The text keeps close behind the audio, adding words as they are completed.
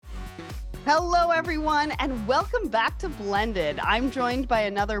Hello, everyone, and welcome back to Blended. I'm joined by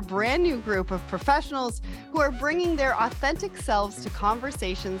another brand new group of professionals who are bringing their authentic selves to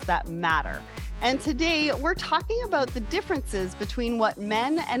conversations that matter. And today, we're talking about the differences between what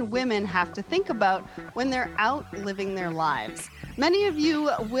men and women have to think about when they're out living their lives. Many of you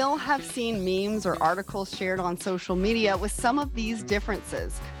will have seen memes or articles shared on social media with some of these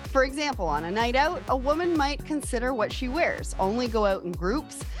differences. For example, on a night out, a woman might consider what she wears, only go out in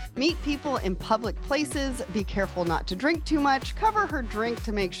groups, meet people in public places, be careful not to drink too much, cover her drink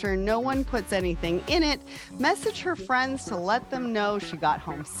to make sure no one puts anything in it, message her friends to let them know she got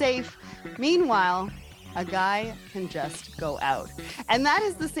home safe. Meanwhile, a guy can just go out. And that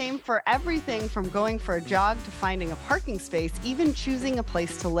is the same for everything from going for a jog to finding a parking space, even choosing a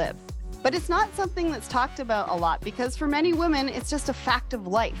place to live. But it's not something that's talked about a lot because for many women, it's just a fact of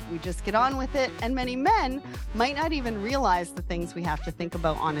life. We just get on with it, and many men might not even realize the things we have to think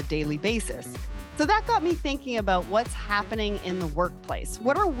about on a daily basis. So that got me thinking about what's happening in the workplace.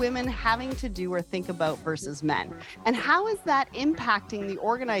 What are women having to do or think about versus men? And how is that impacting the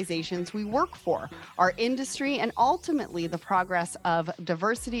organizations we work for, our industry, and ultimately the progress of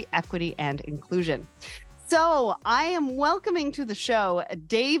diversity, equity, and inclusion? So I am welcoming to the show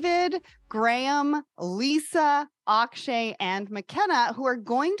David, Graham, Lisa, Akshay, and McKenna, who are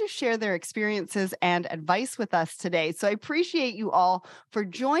going to share their experiences and advice with us today. So I appreciate you all for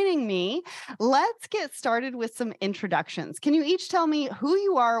joining me. Let's get started with some introductions. Can you each tell me who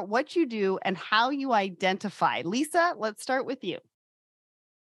you are, what you do, and how you identify? Lisa, let's start with you.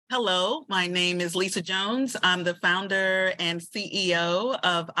 Hello, my name is Lisa Jones. I'm the founder and CEO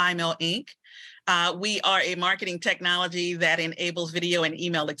of iMail Inc. We are a marketing technology that enables video and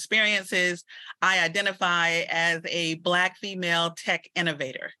email experiences. I identify as a Black female tech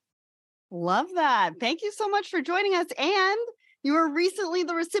innovator. Love that. Thank you so much for joining us. And you were recently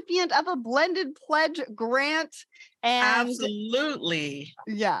the recipient of a Blended Pledge grant. And Absolutely.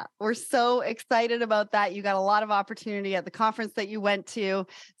 yeah, we're so excited about that. You got a lot of opportunity at the conference that you went to.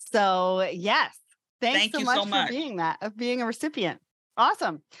 So yes, thanks so much for being a recipient.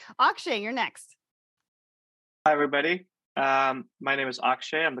 Awesome. Akshay, you're next. Hi, everybody. My name is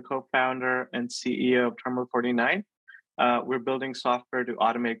Akshay. I'm the co-founder and CEO of Terminal 49. We're building software to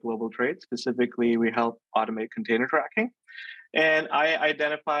automate global trade. Specifically, we help automate container tracking. And I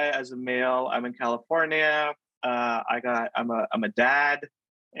identify as a male. I'm in California. I'm a dad,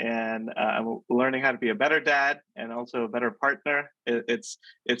 and I'm learning how to be a better dad and also a better partner. It's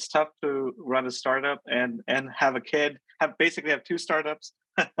tough to run a startup and have a kid. Basically have two startups.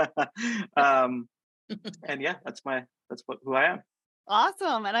 And yeah, who I am.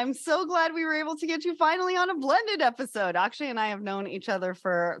 Awesome. And I'm so glad we were able to get you finally on a Blended episode. Akshay and I have known each other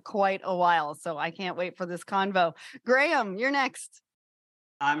for quite a while, so I can't wait for this convo. Graham, you're next.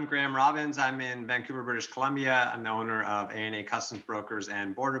 I'm Graham Robbins. I'm in Vancouver, British Columbia. I'm the owner of A&A Customs Brokers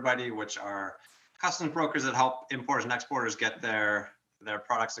and Border Buddy, which are customs brokers that help importers and exporters get their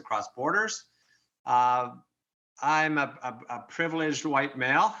products across borders. I'm a privileged white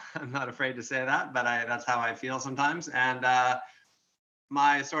male. I'm not afraid to say that, but that's how I feel sometimes. And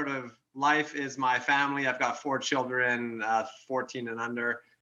my sort of life is my family. I've got 4 children, 14 and under,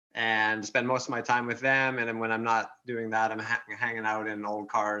 and spend most of my time with them. And when I'm not doing that, I'm hanging out in old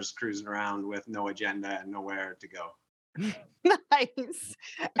cars, cruising around with no agenda and nowhere to go. Nice.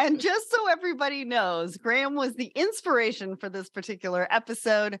 And just so everybody knows, Graham was the inspiration for this particular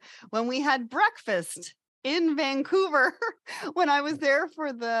episode when we had breakfast in Vancouver when I was there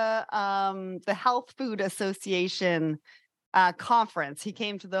for the Health Food Association conference. He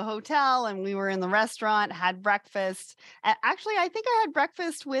came to the hotel and we were in the restaurant, had breakfast. Actually, I think I had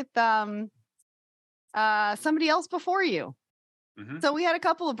breakfast with somebody else before you. Mm-hmm. So we had a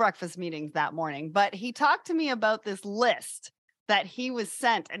couple of breakfast meetings that morning, but he talked to me about this list that he was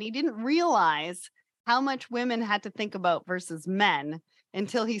sent, and he didn't realize how much women had to think about versus men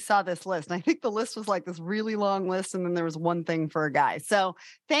until he saw this list. And I think the list was like this really long list, and then there was one thing for a guy. So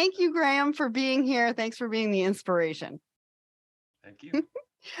thank you, Graham, for being here. Thanks for being the inspiration. Thank you.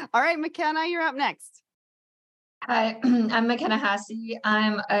 All right, McKenna, you're up next. Hi, I'm McKenna Hassey.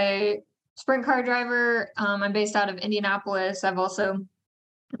 I'm a sprint car driver. I'm based out of Indianapolis. I've also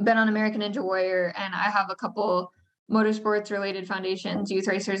been on American Ninja Warrior, and I have a couple motorsports related foundations, Youth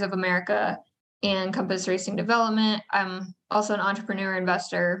Racers of America and Compass Racing Development. I'm also an entrepreneur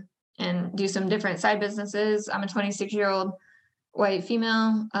investor and do some different side businesses. I'm a 26-year-old white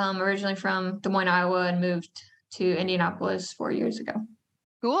female, originally from Des Moines, Iowa, and moved to Indianapolis 4 years ago.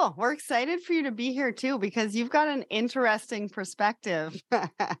 Cool. We're excited for you to be here too, because you've got an interesting perspective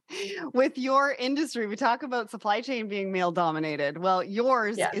with your industry. We talk about supply chain being male dominated. Well,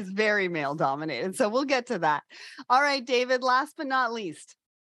 yours Yes. is very male dominated. So we'll get to that. All right, David, last but not least.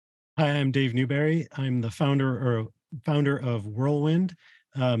 Hi, I'm Dave Newberry. I'm the founder of Whirlwind.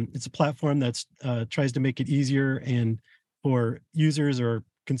 It's a platform that tries to make it easier and for users or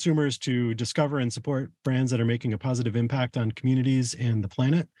consumers to discover and support brands that are making a positive impact on communities and the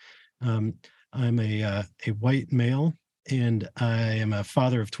planet. Um, I'm a white male, and I am a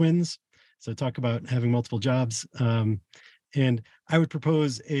father of twins. So talk about having multiple jobs. And I would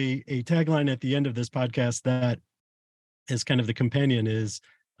propose a tagline at the end of this podcast that is kind of the companion is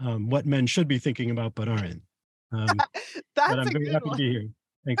what men should be thinking about but aren't. But That's I'm a very good happy to one. be here.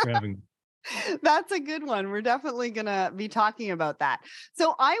 Thanks for having me. That's a good one. We're definitely going to be talking about that.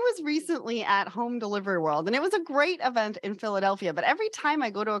 So I was recently at Home Delivery World, and it was a great event in Philadelphia. But every time I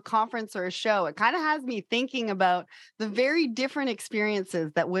go to a conference or a show, it kind of has me thinking about the very different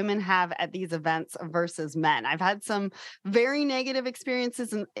experiences that women have at these events versus men. I've had some very negative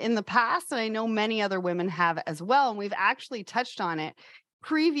experiences in the past, and I know many other women have as well. And we've actually touched on it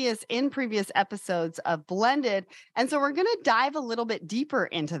previous episodes of Blended. And so we're going to dive a little bit deeper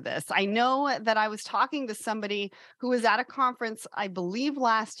into this. I know that I was talking to somebody who was at a conference, I believe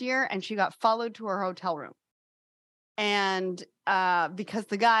last year, and she got followed to her hotel room. And because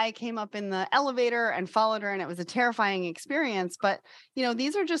the guy came up in the elevator and followed her, and it was a terrifying experience. But,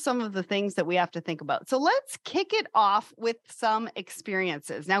 these are just some of the things that we have to think about. So let's kick it off with some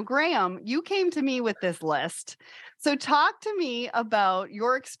experiences. Now, Graham, you came to me with this list. So talk to me about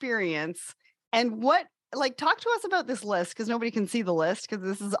your experience and talk to us about this list, because nobody can see the list because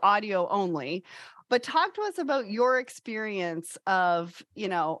this is audio only. But talk to us about your experience of,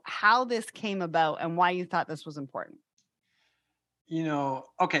 how this came about and why you thought this was important.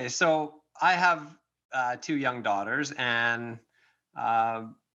 Okay, so I have 2 young daughters, and I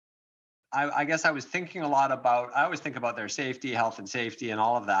guess I always think about their safety, health and safety and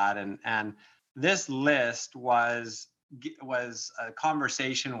all of that. And this list was a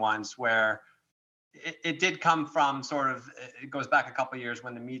conversation once where it did come from it goes back a couple of years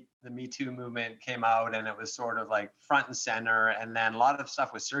when the Me Too movement came out, and it was sort of like front and center, and then a lot of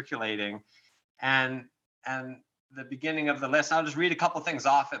stuff was circulating, and the beginning of the list, I'll just read a couple of things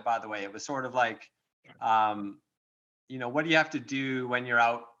off it, by the way. It was sort of like, what do you have to do when you're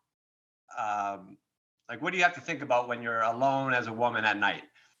out? What do you have to think about when you're alone as a woman at night?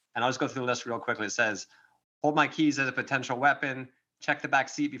 And I'll just go through the list real quickly. It says, hold my keys as a potential weapon, check the back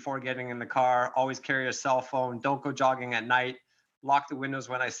seat before getting in the car, always carry a cell phone, don't go jogging at night, lock the windows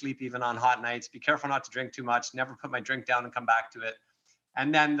when I sleep, even on hot nights, be careful not to drink too much, never put my drink down and come back to it.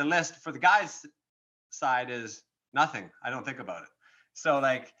 And then the list for the guys' side is nothing. I don't think about it. So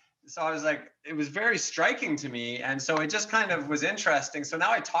I was like, it was very striking to me. And so it just kind of was interesting. So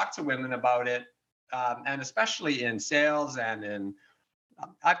now I talk to women about it, and especially in sales and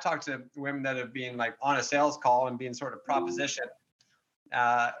I've talked to women that have been like on a sales call and being sort of propositioned.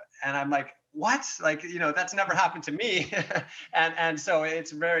 And I'm like, what? That's never happened to me. and so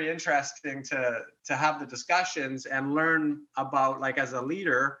it's very interesting to have the discussions and learn about, like, as a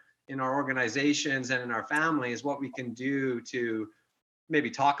leader in our organizations and in our families, what we can do to maybe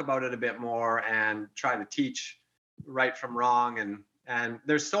talk about it a bit more and try to teach right from wrong. And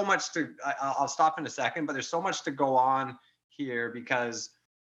there's so much I'll stop in a second, but there's so much to go on here, because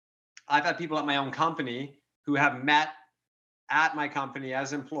I've had people at my own company who have met at my company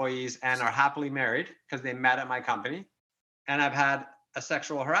as employees and are happily married because they met at my company. And I've had a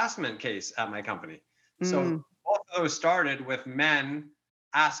sexual harassment case at my company. So both of those started with men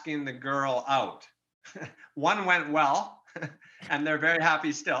asking the girl out. One went well and they're very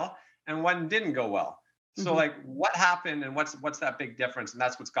happy still, and one didn't go well. So what happened, and what's that big difference? And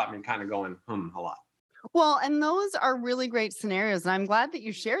that's what's got me kind of going a lot. Well, and those are really great scenarios. And I'm glad that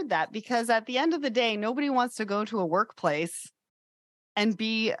you shared that, because at the end of the day, nobody wants to go to a workplace and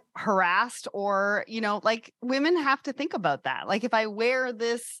be harassed, or, women have to think about that. Like, if I wear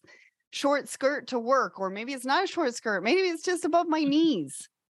this short skirt to work, or maybe it's not a short skirt, maybe it's just above my knees,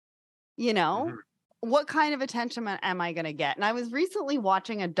 what kind of attention am I going to get? And I was recently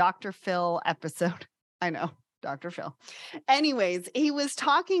watching a Dr. Phil episode. I know, Dr. Phil. Anyways, he was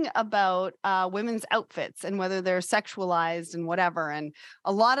talking about women's outfits and whether they're sexualized and whatever. And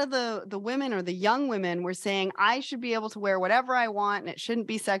a lot of the women, or the young women, were saying, I should be able to wear whatever I want and it shouldn't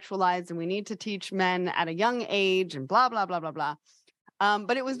be sexualized. And we need to teach men at a young age and blah, blah, blah, blah, blah.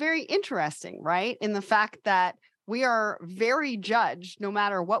 But it was very interesting, right? In the fact that we are very judged no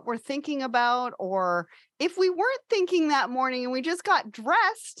matter what we're thinking about, or if we weren't thinking that morning and we just got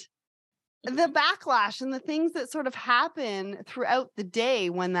dressed, the backlash and the things that sort of happen throughout the day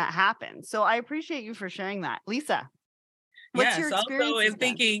when that happens. So I appreciate you for sharing that. Lisa, what's your Yes, also experience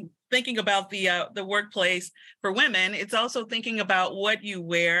in thinking about the workplace for women, it's also thinking about what you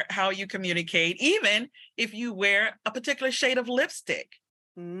wear, how you communicate, even if you wear a particular shade of lipstick.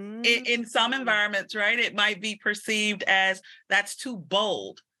 In some environments, right, it might be perceived as that's too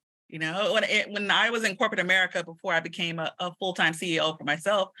bold. You know, when I was in corporate America before I became a full-time CEO for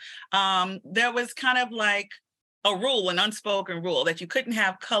myself, there was kind of like a rule, an unspoken rule, that you couldn't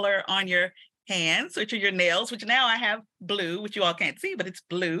have color on your hands, which are your nails, which now I have blue, which you all can't see, but it's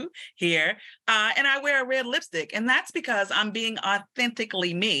blue here. And I wear a red lipstick. And that's because I'm being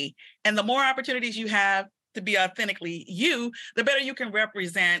authentically me. And the more opportunities you have to be authentically you, the better you can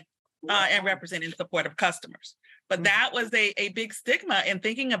represent and represent in support of customers. But that was a big stigma in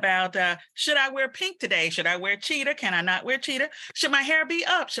thinking about, should I wear pink today? Should I wear cheetah? Can I not wear cheetah? Should my hair be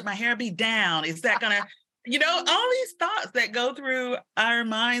up? Should my hair be down? Is that going to, all these thoughts that go through our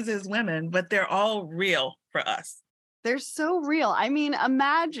minds as women, but they're all real for us. They're so real. I mean,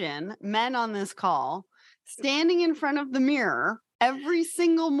 imagine men on this call standing in front of the mirror every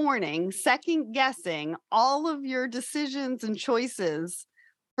single morning, second guessing all of your decisions and choices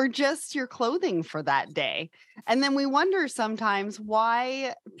for just your clothing for that day. And then we wonder sometimes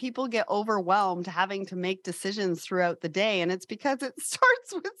why people get overwhelmed having to make decisions throughout the day. And it's because it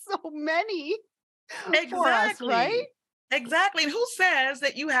starts with so many for us, right? Exactly. And who says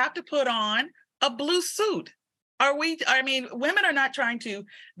that you have to put on a blue suit? Women are not trying to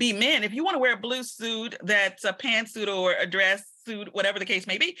be men. If you want to wear a blue suit that's a pantsuit or a dress suit, whatever the case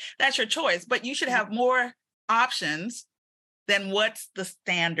may be, that's your choice. But you should have more options than what's the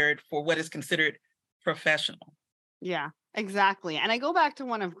standard for what is considered professional. Yeah, exactly. And I go back to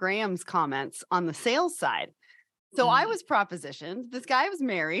one of Graham's comments on the sales side. So I was propositioned. This guy was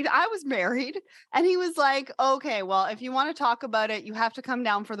married. I was married. And he was like, okay, well, if you want to talk about it, you have to come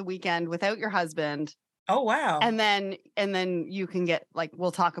down for the weekend without your husband. Oh, wow. And then you can get, like,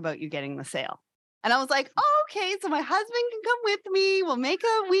 we'll talk about you getting the sale. And I was like, oh, okay, so my husband can come with me. We'll make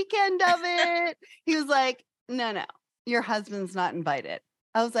a weekend of it. He was like, no, your husband's not invited.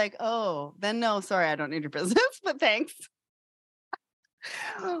 I was like, oh, then no, sorry, I don't need your business, but thanks.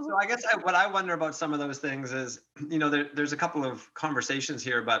 So I guess what I wonder about some of those things is, there's a couple of conversations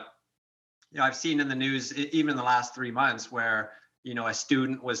here, but, I've seen in the news, even in the last 3 months, where, a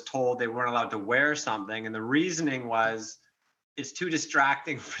student was told they weren't allowed to wear something. And the reasoning was, it's too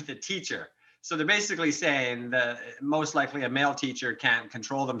distracting for the teacher. So they're basically saying that most likely a male teacher can't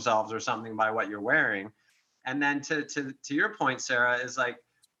control themselves or something by what you're wearing. And then to your point, Sarah, is like,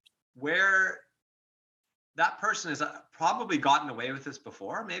 where that person has probably gotten away with this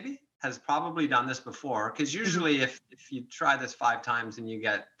before, maybe has probably done this before. Because usually if you try this 5 times and you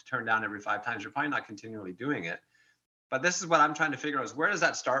get turned down every 5 times, you're probably not continually doing it. But this is what I'm trying to figure out, is where does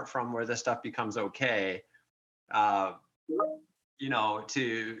that start from, where this stuff becomes okay,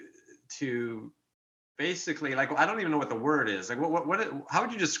 to basically, like, I don't even know what the word is. Like, how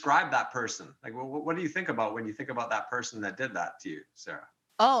would you describe that person? Like, what do you think about when you think about that person that did that to you, Sarah?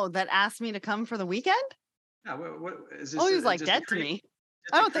 Oh, that asked me to come for the weekend? Yeah, what is this? Oh, he was like dead to me.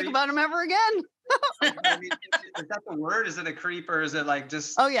 I don't think about him ever again. I mean, is that the word? Is it a creep, or is it like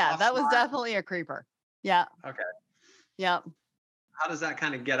just? Oh yeah, that was definitely a creeper. Yeah. Okay. Yeah. How does that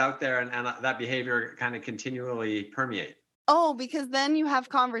kind of get out there and that behavior kind of continually permeate? Oh, because then you have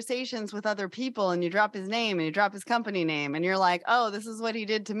conversations with other people and you drop his name and you drop his company name and you're like, oh, this is what he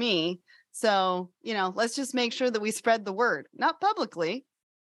did to me. So, let's just make sure that we spread the word, not publicly,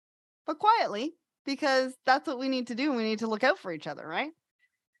 but quietly, because that's what we need to do. We need to look out for each other, right?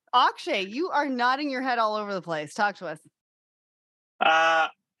 Akshay, you are nodding your head all over the place. Talk to us.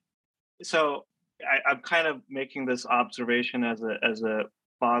 So I'm kind of making this observation as a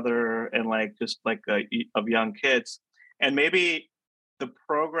father and of young kids, and maybe the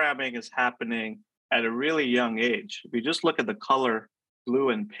programming is happening at a really young age. If you just look at the color blue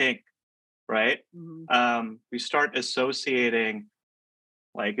and pink, right? Mm-hmm. We start associating,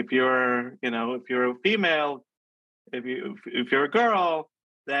 like, if you're a female, if you're a girl,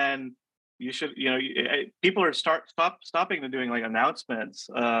 then you should, people are stopping to doing like announcements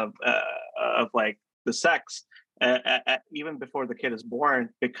of like the sex even before the kid is born,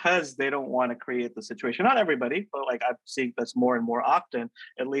 because they don't want to create the situation. Not everybody, but like I've seen this more and more often,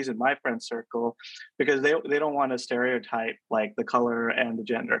 at least in my friend circle, because they don't want to stereotype like the color and the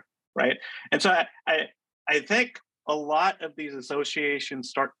gender, right? And so I think a lot of these associations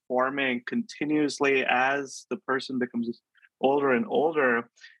start forming continuously as the person becomes older and older.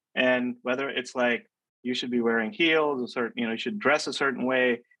 And whether it's like you should be wearing heels, a certain, you should dress a certain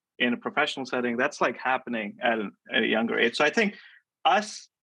way in a professional setting, that's like happening at a younger age. So I think us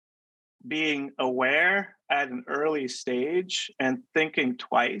being aware at an early stage and thinking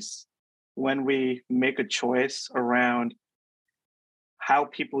twice when we make a choice around how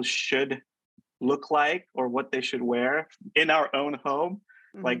people should look like or what they should wear in our own home,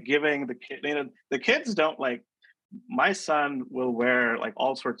 like giving the kids don't like, my son will wear like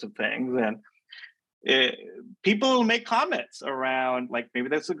all sorts of things, and people will make comments around, like, maybe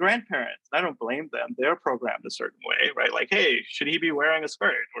that's the grandparents. I don't blame them. They're programmed a certain way, right? Like, hey, should he be wearing a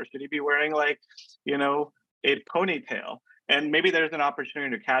skirt, or should he be wearing like, a ponytail? And maybe there's an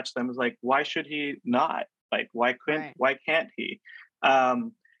opportunity to catch them. It's like, why should he not? Like, why can't he?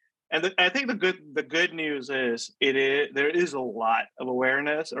 I think the good news is there is a lot of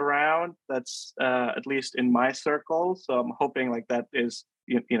awareness around that's at least in my circle. So I'm hoping like that is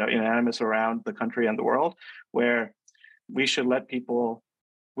unanimous around the country and the world, where we should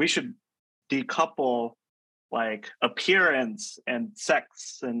decouple like appearance and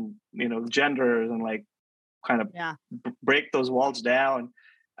sex and genders, and like kind of break those walls down,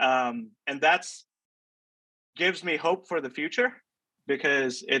 and that's gives me hope for the future,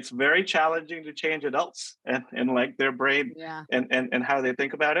 because it's very challenging to change adults and like their brain and how they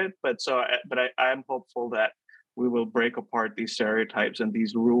think about it. But I'm hopeful that we will break apart these stereotypes and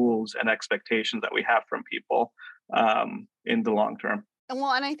these rules and expectations that we have from people in the long term.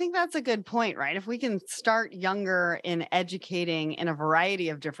 Well, and I think that's a good point, right? If we can start younger in educating in a variety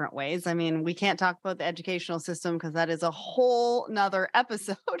of different ways. I mean, we can't talk about the educational system because that is a whole nother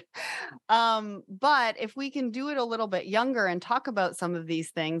episode. But if we can do it a little bit younger and talk about some of these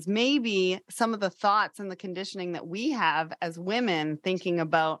things, maybe some of the thoughts and the conditioning that we have as women thinking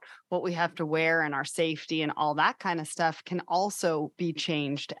about what we have to wear and our safety and all that kind of stuff can also be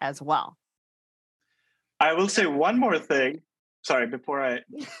changed as well. I will say one more thing. Sorry,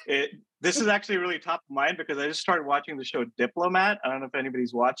 this is actually really top of mind because I just started watching the show Diplomat. I don't know if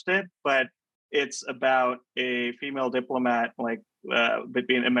anybody's watched it, but it's about a female diplomat, like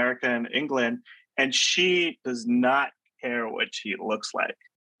between America and England, and she does not care what she looks like.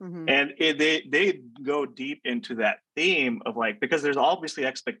 And they go deep into that theme of like, because there's obviously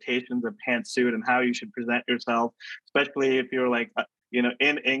expectations of pantsuit and how you should present yourself, especially if you're like,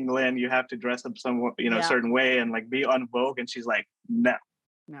 in England, you have to dress up some, a certain way and like be on Vogue. And she's like, no.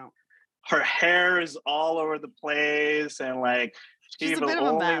 Her hair is all over the place, and like she will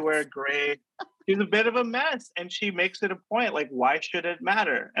only wear gray. She's a bit of a mess, and she makes it a point. Like, why should it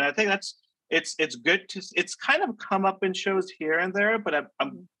matter? And I think it's good to. It's kind of come up in shows here and there, but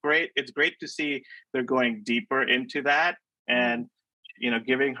I'm great. It's great to see they're going deeper into that, and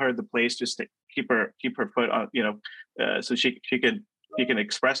giving her the place just to keep her foot on, so she can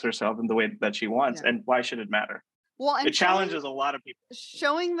express herself in the way that she wants. And why should it matter? Well, and it challenges a lot of people.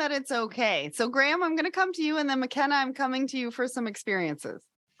 Showing that it's okay. So Graham, I'm going to come to you, and then McKenna, I'm coming to you for some experiences.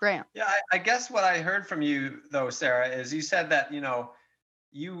 Graham. Yeah, I guess what I heard from you though, Sarah, is you said that,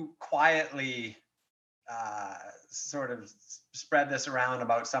 you quietly sort of spread this around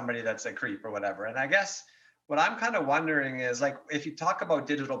about somebody that's a creep or whatever. And I guess what I'm kind of wondering is, like, if you talk about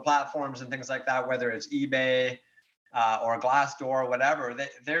digital platforms and things like that, whether it's eBay, or Glassdoor or whatever,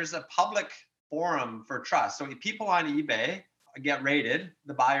 there's a public forum for trust. So people on eBay get rated,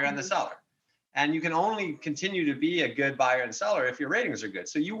 the buyer and the seller. And you can only continue to be a good buyer and seller if your ratings are good.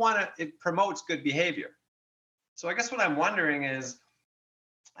 So it promotes good behavior. So I guess what I'm wondering is,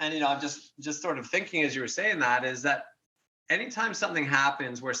 and I'm just sort of thinking as you were saying that, is that anytime something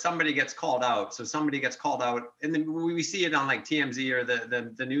happens where somebody gets called out, and then we see it on like TMZ or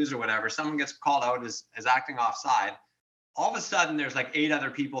the news or whatever, someone gets called out as acting offside, all of a sudden there's like 8 other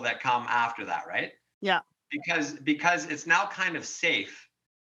people that come after that, right? Yeah. Because it's now kind of safe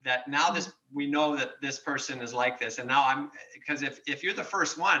that now we know that this person is like this, and now because if you're the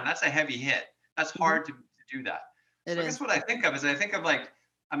first one, that's a heavy hit. That's hard to do that. I guess what I think of like,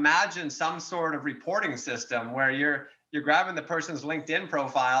 imagine some sort of reporting system where you're grabbing the person's LinkedIn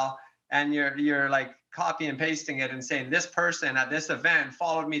profile and you're like copy and pasting it and saying, this person at this event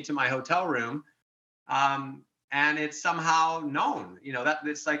followed me to my hotel room, and it's somehow known, that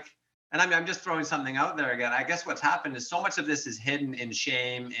it's like, and I'm just throwing something out there again. I guess what's happened is so much of this is hidden in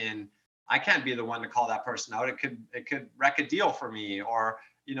shame, in I can't be the one to call that person out. It could wreck a deal for me, or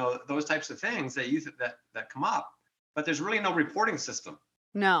those types of things that that come up. But there's really no reporting system.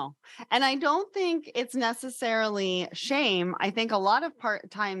 No. And I don't think it's necessarily shame. I think a lot of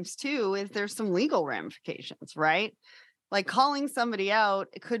times too is there's some legal ramifications, right? Like calling somebody out,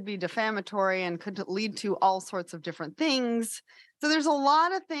 it could be defamatory and could lead to all sorts of different things. So there's a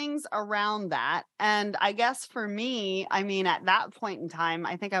lot of things around that. And I guess for me, I mean, at that point in time,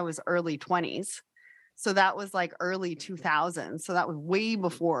 I think I was early 20s. So that was like early 2000s. So that was way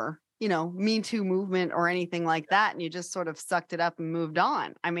before, Me Too movement or anything like that. And you just sort of sucked it up and moved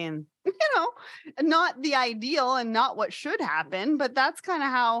on. I mean, not the ideal and not what should happen, but that's kind of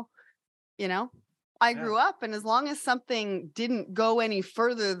how, I grew up. And as long as something didn't go any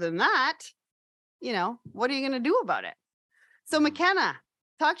further than that, what are you going to do about it? So McKenna,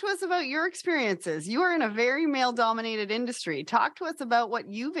 talk to us about your experiences. You are in a very male-dominated industry. Talk to us about what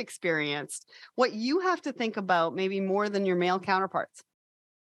you've experienced, what you have to think about maybe more than your male counterparts.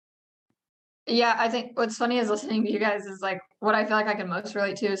 Yeah, I think what's funny is listening to you guys is like what I feel like I can most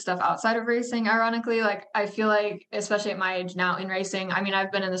relate to is stuff outside of racing. Ironically, like I feel like, especially at my age now in racing, I mean,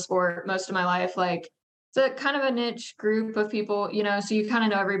 I've been in the sport most of my life. Like it's a kind of a niche group of people, so you kind of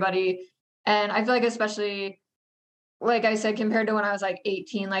know everybody. And I feel like, especially like I said, compared to when I was like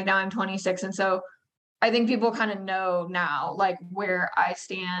 18, like now I'm 26. And so I think people kind of know now, like where I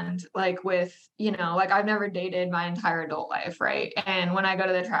stand, like with, like I've never dated my entire adult life, right? And when I go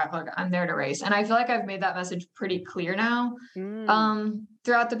to the track, like I'm there to race. And I feel like I've made that message pretty clear now,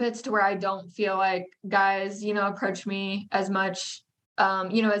 throughout the pits to where I don't feel like guys, approach me as much,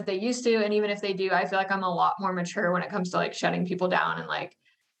 as they used to. And even if they do, I feel like I'm a lot more mature when it comes to like shutting people down and like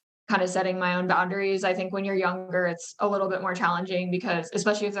kind of setting my own boundaries. I think when you're younger, it's a little bit more challenging because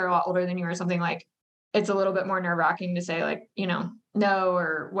especially if they're a lot older than you or something, like it's a little bit more nerve-wracking to say like, no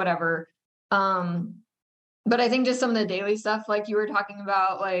or whatever. But I think just some of the daily stuff, like you were talking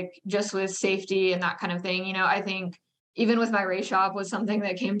about, like just with safety and that kind of thing, I think even with my race shop was something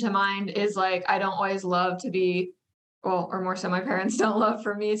that came to mind is like, I don't always love to be, well, or more so my parents don't love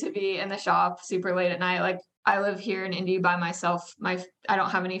for me to be in the shop super late at night. Like I live here in Indy by myself. I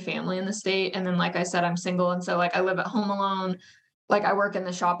don't have any family in the state. And then, like I said, I'm single. And so like I live at home alone. Like I work in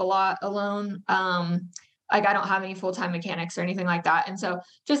the shop a lot alone. Like I don't have any full-time mechanics or anything like that. And so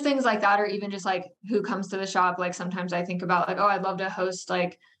just things like that, or even just like who comes to the shop. Like sometimes I think about like, oh, I'd love to host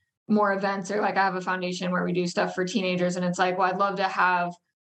like more events, or like I have a foundation where we do stuff for teenagers. And it's like, well, I'd love to have,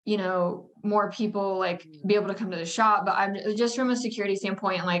 more people like be able to come to the shop, but I'm just from a security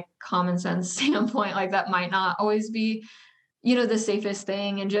standpoint and like common sense standpoint, like that might not always be, the safest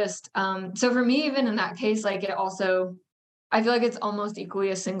thing. And just, so for me, even in that case, like it also, I feel like it's almost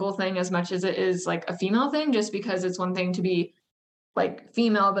equally a single thing as much as it is like a female thing, just because it's one thing to be like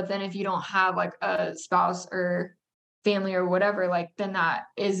female, but then if you don't have like a spouse or family or whatever, like then that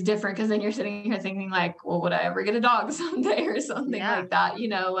is different. Cause then you're sitting here thinking like, well, would I ever get a dog someday or something like that,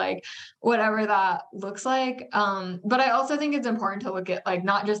 like whatever that looks like. But I also think it's important to look at like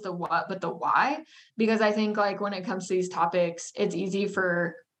not just the what, but the why, because I think like when it comes to these topics, it's easy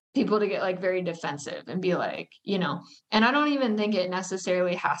for people to get like very defensive and be like, and I don't even think it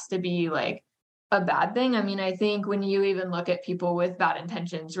necessarily has to be like a bad thing. I mean, I think when you even look at people with bad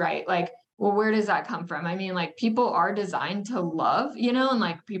intentions, right? Like, well, where does that come from? I mean, like people are designed to love, and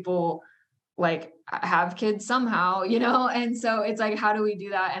like people like have kids somehow, and so it's like, how do we do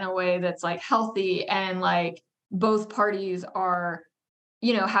that in a way that's like healthy and like both parties are,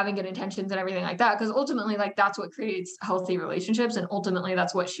 having good intentions and everything like that? Because ultimately, like that's what creates healthy relationships, and ultimately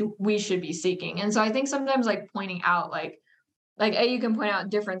that's what we should be seeking. And so I think sometimes like pointing out like you can point out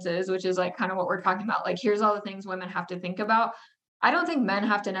differences, which is like kind of what we're talking about. Like, here's all the things women have to think about. I don't think men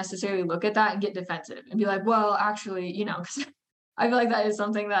have to necessarily look at that and get defensive and be like, well, actually, because I feel like that is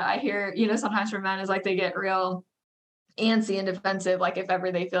something that I hear, sometimes from men is like they get real antsy and defensive, like if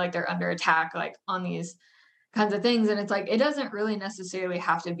ever they feel like they're under attack, like on these kinds of things. And it's like, it doesn't really necessarily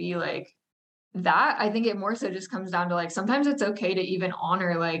have to be like that. I think it more so just comes down to like, sometimes it's okay to even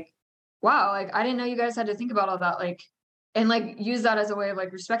honor like, wow, like I didn't know you guys had to think about all that. Like, and like use that as a way of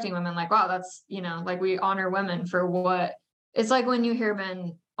like respecting women. Like, wow, that's, like we honor women for what it's like when you hear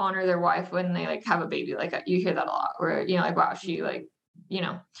men honor their wife when they like have a baby, like you hear that a lot where, like, wow, she like,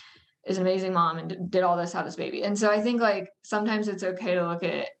 is an amazing mom and did all this, have this baby. And so I think like sometimes it's okay to look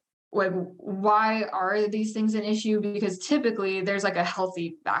at like, why are these things an issue? Because typically there's like a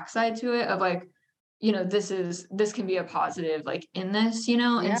healthy backside to it of like, this can be a positive, like in this,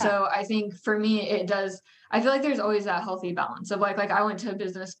 And so I think for me, I feel like there's always that healthy balance of like I went to a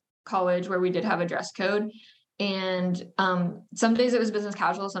business college where we did have a dress code. And some days it was business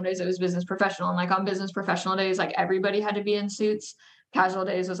casual, some days it was business professional. And like on business professional days, like everybody had to be in suits. Casual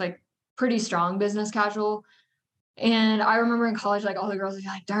days was like pretty strong business casual. And I remember in college, like all the girls would be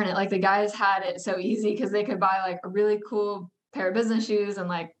like, darn it, like the guys had it so easy because they could buy like a really cool pair of business shoes and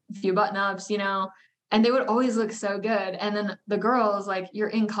like a few button ups, and they would always look so good. And then the girls, like, you're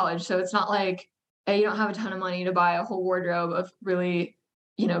in college, so it's not like you don't have a ton of money to buy a whole wardrobe of really,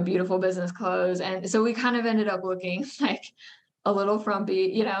 beautiful business clothes. And so we kind of ended up looking like a little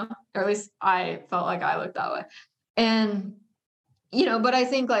frumpy, or at least I felt like I looked that way. And, but I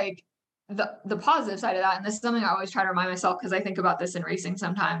think like the positive side of that, and this is something I always try to remind myself because I think about this in racing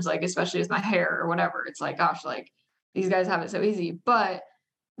sometimes, like especially with my hair or whatever. It's like, gosh, like these guys have it so easy. But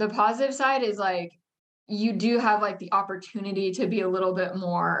the positive side is like you do have like the opportunity to be a little bit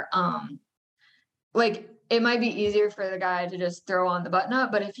more like it might be easier for the guy to just throw on the button up,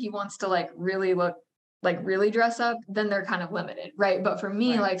 but if he wants to like really look like really dress up, then they're kind of limited, right? But for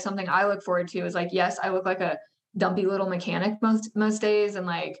me, Right. like something I look forward to is like, yes, I look like a dumpy little mechanic most days and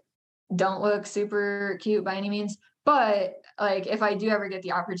like don't look super cute by any means. But like if I do ever get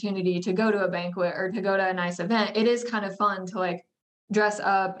the opportunity to go to a banquet or to go to a nice event, it is kind of fun to like dress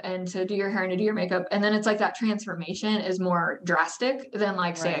up and to do your hair and to do your makeup. And then it's like that transformation is more drastic than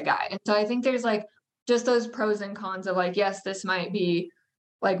like say a Right. guy. And so I think there's like just those pros and cons of like, yes, this might be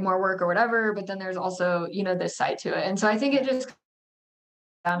like more work or whatever, but then there's also, this side to it. And so I think it just comes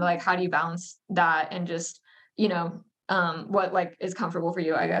down to like how do you balance that and just, what like is comfortable for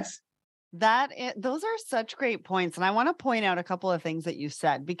you, I guess. Those are such great points. And I want to point out a couple of things that you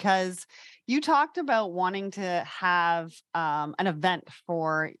said, because you talked about wanting to have an event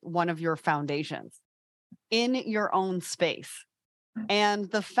for one of your foundations in your own space. And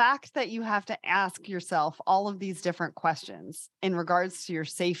the fact that you have to ask yourself all of these different questions in regards to your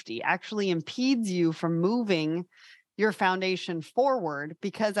safety actually impedes you from moving your foundation forward,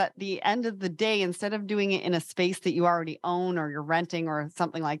 because at the end of the day, instead of doing it in a space that you already own or you're renting or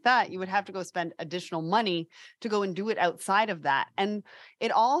something like that, you would have to go spend additional money to go and do it outside of that. And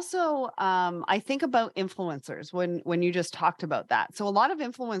it also, I think about influencers when you just talked about that. So a lot of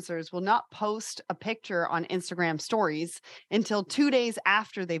influencers will not post a picture on Instagram stories until 2 days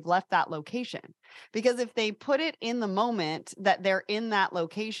after they've left that location. Because if they put it in the moment that they're in that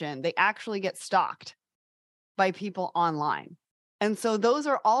location, they actually get stalked by people online. And so those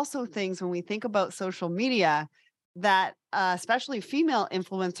are also things when we think about social media that especially female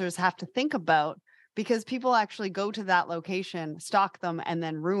influencers have to think about, because people actually go to that location, stalk them, and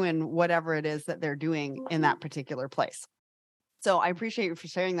then ruin whatever it is that they're doing in that particular place. So I appreciate you for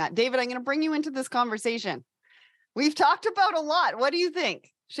sharing that. David, I'm going to bring you into this conversation. We've talked about a lot. What do you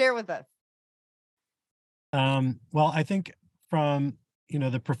think? Share with us. Well, I think from,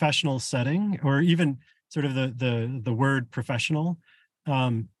 the professional setting, or even sort of the word professional,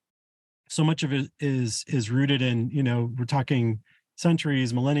 so much of it is rooted in, we're talking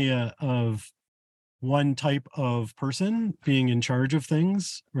centuries, millennia of one type of person being in charge of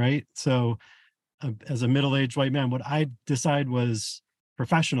things, right? So as a middle-aged white man, what I decide was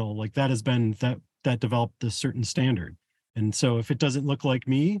professional, like that has been that developed this certain standard. And so if it doesn't look like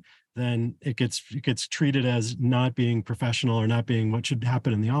me, then it gets treated as not being professional or not being what should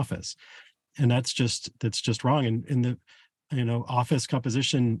happen in the office. And that's just wrong. And in the office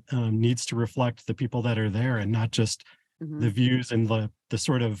composition needs to reflect the people that are there, and not just the views and the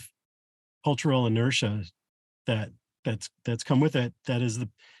sort of cultural inertia that's come with it, that is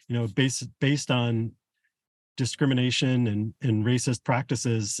based on discrimination and racist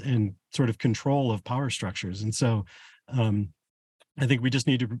practices and sort of control of power structures. And so I think we just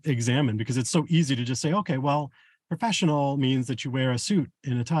need to examine, because it's so easy to just say, okay, well, professional means that you wear a suit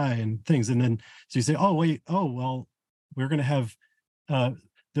and a tie and things. And then so you say, oh, wait, well, we're going to have,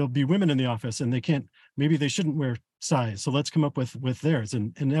 there'll be women in the office and maybe they shouldn't wear size. So let's come up with theirs.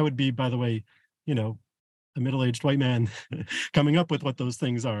 And that would be, by the way, a middle-aged white man coming up with what those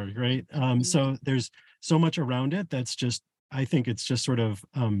things are. Right. So there's so much around it. I think it's just sort of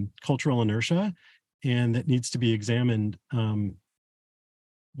cultural inertia, and that needs to be examined.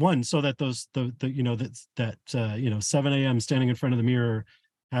 One, so that that 7 a.m. standing in front of the mirror,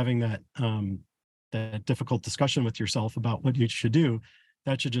 having that difficult discussion with yourself about what you should do,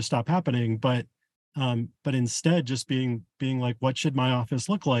 that should just stop happening. But instead, just being like, what should my office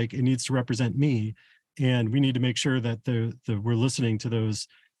look like? It needs to represent me, and we need to make sure that we're listening to those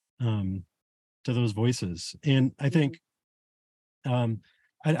voices. And I think I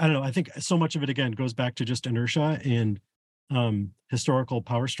don't know. I think so much of it again goes back to just inertia and historical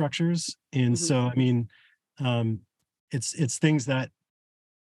power structures. And so, I mean, it's things that,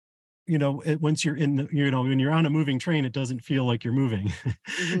 once you're in, when you're on a moving train, it doesn't feel like you're moving,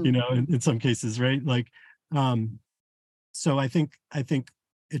 in some cases, right? Like, so I think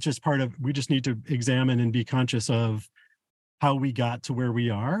it's just we just need to examine and be conscious of how we got to where we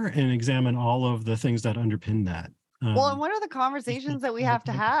are and examine all of the things that underpin that. Well, and what are the conversations that we have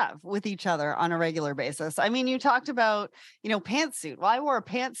to have with each other on a regular basis? I mean, you talked about, pantsuit. Well, I wore a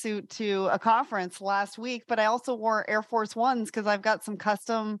pantsuit to a conference last week, but I also wore Air Force Ones because I've got some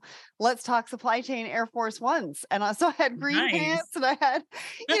custom Let's Talk Supply Chain Air Force Ones. And so I had green pants and I had,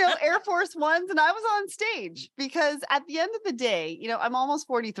 Air Force Ones, and I was on stage because at the end of the day, I'm almost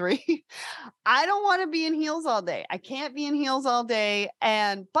 43. I don't want to be in heels all day. I can't be in heels all day.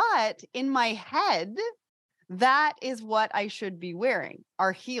 But in my head, that is what I should be wearing,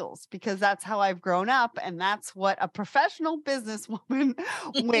 are heels, because that's how I've grown up. And that's what a professional businesswoman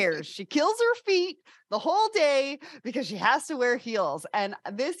wears. She kills her feet the whole day because she has to wear heels. And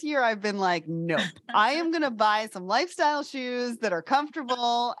this year I've been like, nope, I am going to buy some lifestyle shoes that are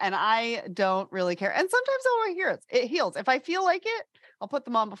comfortable and I don't really care. And sometimes I'll wear heels. If I feel like it, I'll put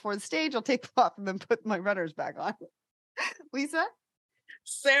them on before the stage. I'll take them off and then put my runners back on. Lisa?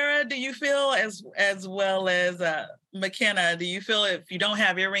 Sarah, do you feel as well as McKenna, do you feel if you don't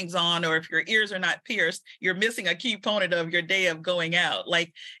have earrings on or if your ears are not pierced, you're missing a key component of your day of going out?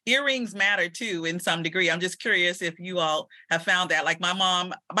 Like, earrings matter too in some degree. I'm just curious if you all have found that. Like my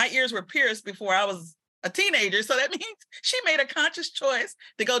mom, my ears were pierced before I was a teenager. So that means she made a conscious choice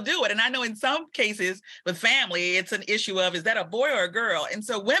to go do it. And I know in some cases with family, it's an issue of, is that a boy or a girl? And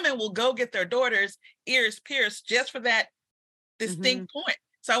so women will go get their daughters' ears pierced just for that distinct point.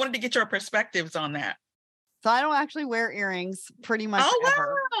 So I wanted to get your perspectives on that. So I don't actually wear earrings pretty much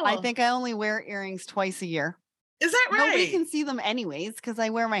ever. Wow. I think I only wear earrings twice a year. Is that right? Nobody can see them anyways because I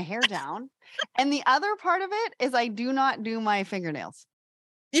wear my hair down. And the other part of it is I do not do my fingernails.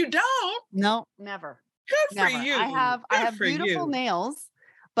 You don't? No, never. Good for you. I have beautiful nails,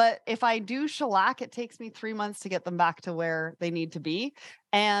 but if I do shellac, it takes me 3 months to get them back to where they need to be.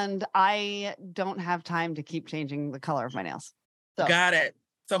 And I don't have time to keep changing the color of my nails. So, got it.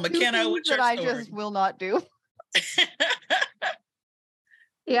 So McKenna, what's your story? I just will not do.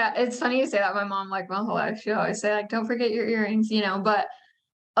 Yeah, it's funny you say that. My mom, like my whole life, she always say, like, don't forget your earrings, but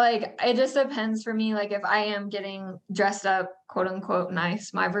like, it just depends for me. Like, if I am getting dressed up, quote unquote,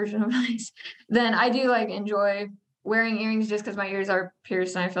 nice, my version of nice, then I do like enjoy wearing earrings just because my ears are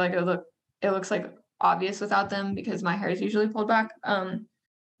pierced and I feel like it looks like obvious without them because my hair is usually pulled back.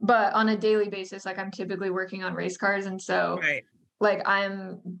 But on a daily basis, like I'm typically working on race cars. And so like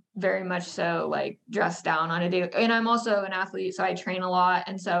I'm very much so like dressed down on a daily, and I'm also an athlete. So I train a lot.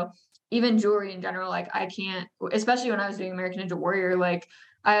 And so even jewelry in general, like I can't, especially when I was doing American Ninja Warrior, like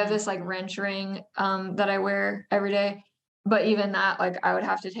I have this like wrench ring that I wear every day. But even that, like I would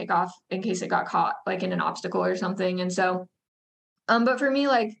have to take off in case it got caught like in an obstacle or something. And so, but for me,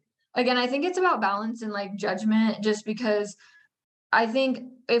 like, again, I think it's about balance and like judgment, just because I think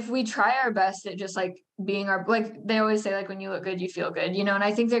if we try our best at just like being like they always say, like, when you look good, you feel good, and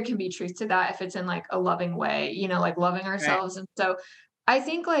I think there can be truth to that if it's in like a loving way, like loving ourselves. Right. And so I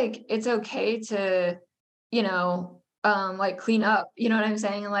think like it's okay to, like clean up, you know what I'm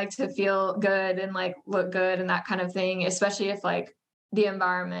saying? And like to feel good and like look good and that kind of thing, especially if like the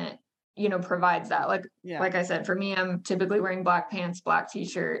environment, provides that. Like, like I said, for me, I'm typically wearing black pants, black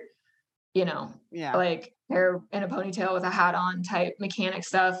t-shirt, like hair in a ponytail with a hat on type mechanic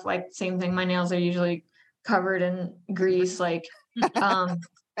stuff. Like same thing. My nails are usually covered in grease. Like,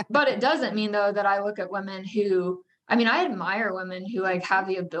 but it doesn't mean though that I look at women who, I admire women who like have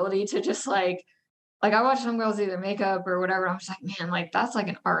the ability to just like I watch some girls do their makeup or whatever. I'm just like, man, like that's like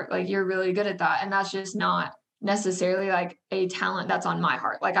an art. Like you're really good at that. And that's just not necessarily like a talent that's on my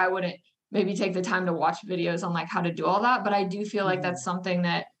heart. Like I wouldn't maybe take the time to watch videos on like how to do all that. But I do feel like that's something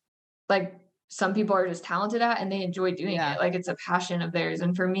that like some people are just talented at and they enjoy doing it. Like it's a passion of theirs.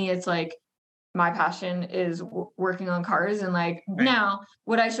 And for me, it's like my passion is working on cars. And like now,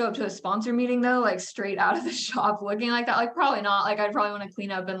 would I show up to a sponsor meeting though, like straight out of the shop looking like that? Like probably not. Like I'd probably want to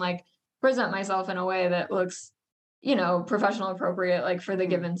clean up and like present myself in a way that looks, professional appropriate, like for the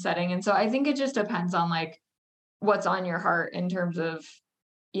given setting. And so I think it just depends on like what's on your heart in terms of,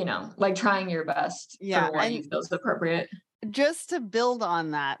 like trying your best for what you feel is appropriate. Just to build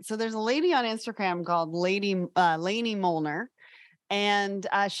on that. So there's a lady on Instagram called Lainey Molnar. And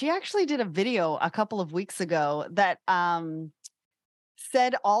she actually did a video a couple of weeks ago that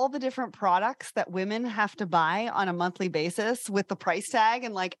said all the different products that women have to buy on a monthly basis with the price tag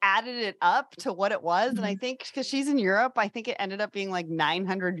and like added it up to what it was. And I think because she's in Europe, I think it ended up being like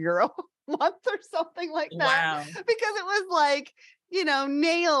 900 euro a month or something like that. Wow. Because it was like,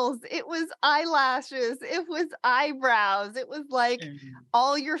 nails, it was eyelashes, it was eyebrows, it was like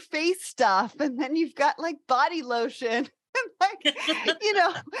all your face stuff. And then you've got like body lotion. Like,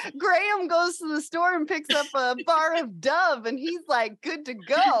 Graham goes to the store and picks up a bar of Dove and he's like, good to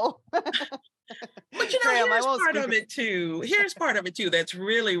go. But Graham, here's part of it too. Here's part of it too that's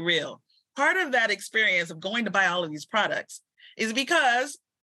really real. Part of that experience of going to buy all of these products is because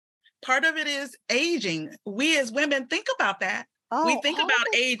part of it is aging. We as women think about that. We think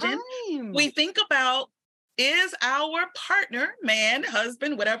about aging. We think about, is our partner, man,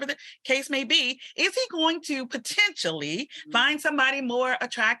 husband, whatever the case may be, is he going to potentially find somebody more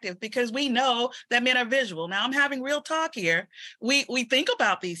attractive? Because we know that men are visual. Now I'm having real talk here. We think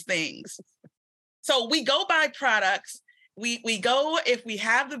about these things. So we go buy products. We go, if we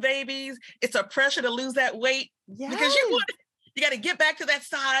have the babies, it's a pressure to lose that weight because you got to get back to that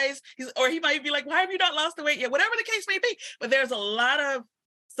size. Or he might be like, why have you not lost the weight yet? Whatever the case may be. But there's a lot of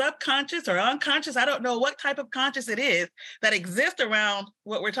subconscious or unconscious, I don't know what type of conscious it is, that exists around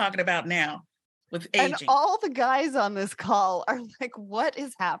what we're talking about now with aging. And all the guys on this call are like, what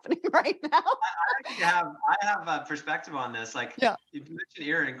is happening right now? I have a perspective on this. Like, you mentioned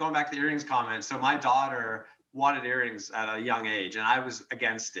earrings, going back to the earrings comment. So my daughter wanted earrings at a young age and I was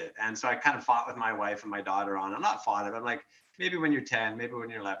against it. And so I kind of fought with my wife and my daughter on it. I'm not fought it. I'm like, maybe when you're 10, maybe when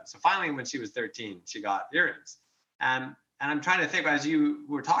you're 11. So finally, when she was 13, she got earrings. And I'm trying to think, as you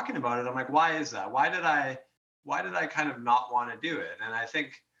were talking about it, I'm like, why is that? Why did I kind of not want to do it? And I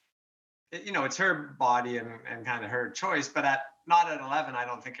think, it's her body and kind of her choice, but not at 11, I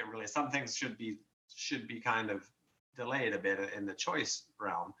don't think it really, some things should be kind of delayed a bit in the choice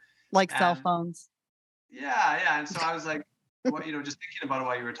realm. Like cell phones. Yeah. And so I was like, just thinking about it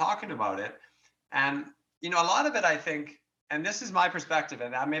while you were talking about it. And, a lot of it, I think, and this is my perspective,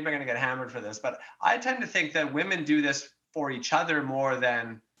 and maybe I'm going to get hammered for this, but I tend to think that women do this for each other more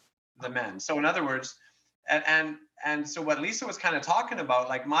than the men. So in other words, and so what Lisa was kind of talking about,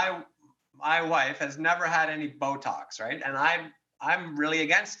 like my wife has never had any Botox, right? And I'm really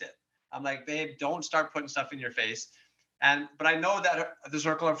against it. I'm like, babe, don't start putting stuff in your face. But I know that the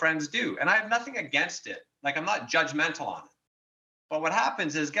circle of friends do, and I have nothing against it. Like, I'm not judgmental on it. But what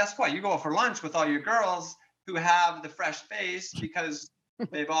happens is, guess what? You go out for lunch with all your girls who have the fresh face because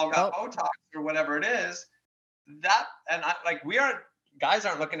they've all got Botox or whatever it is. Guys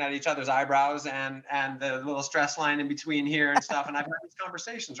aren't looking at each other's eyebrows and the little stress line in between here and stuff. And I've had these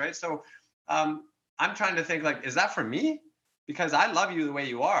conversations, right? So I'm trying to think, like, is that for me? Because I love you the way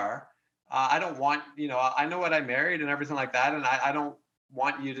you are. I don't want, I know what I married and everything like that. And I don't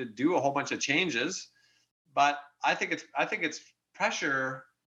want you to do a whole bunch of changes, but I think it's pressure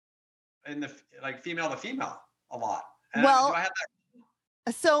in the, like, female to female a lot. And well, do I have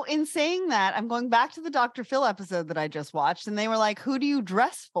that? So in saying that, I'm going back to the Dr. Phil episode that I just watched, and they were like, who do you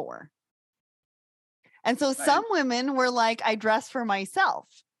dress for? And so some women were like, I dress for myself.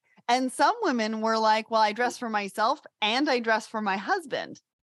 And some women were like, well, I dress for myself and I dress for my husband.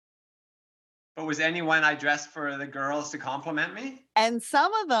 But was anyone I dressed for the girls to compliment me? And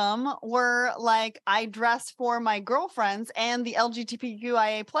some of them were like, I dress for my girlfriends and the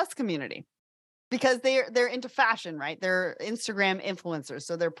LGBTQIA plus community. Because they're into fashion, right? They're Instagram influencers,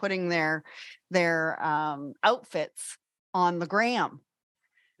 so they're putting their outfits on the gram.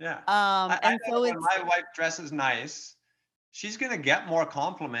 Yeah. And so when my wife dresses nice, she's going to get more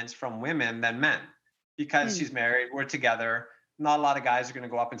compliments from women than men because she's married. We're together. Not a lot of guys are going to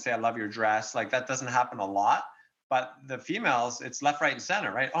go up and say, "I love your dress." Like, that doesn't happen a lot. But the females, it's left, right, and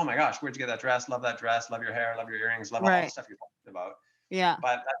center, right? Oh my gosh, where'd you get that dress? Love that dress. Love your hair. Love your earrings. Love all the stuff you're talking about. Yeah.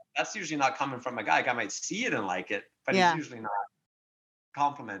 But that's usually not coming from a guy. A guy might see it and like it, but he's usually not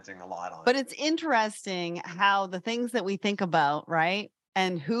complimenting a lot on it. But it's interesting how the things that we think about, right?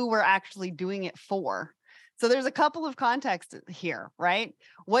 And who we're actually doing it for. So there's a couple of contexts here, right?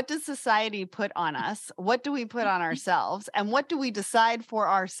 What does society put on us? What do we put on ourselves? And what do we decide for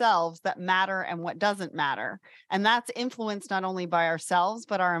ourselves that matter and what doesn't matter? And that's influenced not only by ourselves,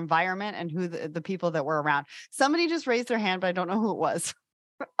 but our environment and who the people that we're around. Somebody just raised their hand, but I don't know who it was.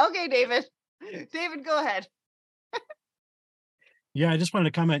 Okay, David. David, go ahead. Yeah, I just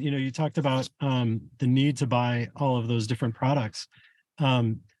wanted to comment, you talked about the need to buy all of those different products.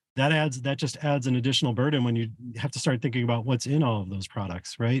 That just adds an additional burden when you have to start thinking about what's in all of those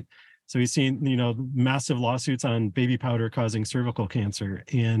products, right? So we've seen, massive lawsuits on baby powder causing cervical cancer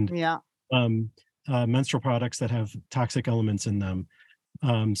and menstrual products that have toxic elements in them.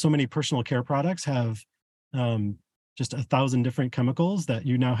 So many personal care products have just 1,000 different chemicals that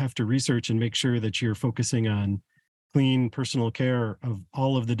you now have to research and make sure that you're focusing on clean personal care of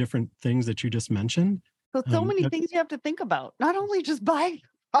all of the different things that you just mentioned. So many things you have to think about, not only just buy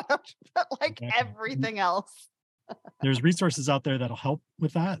product, but like everything else. There's resources out there that'll help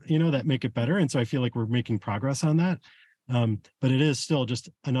with that, that make it better. And so I feel like we're making progress on that. But it is still just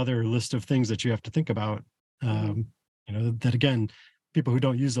another list of things that you have to think about. That again, people who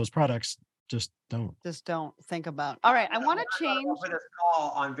don't use those products just don't think about. All right, I want to change. For this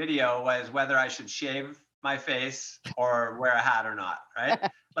call on video was whether I should shave my face or wear a hat or not, right?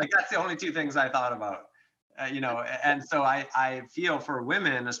 Like that's the only two things I thought about, and so I feel for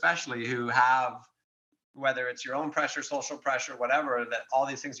women, especially who have, whether it's your own pressure, social pressure, whatever, that all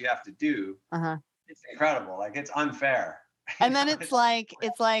these things you have to do, it's incredible. Like it's unfair. And then it's like,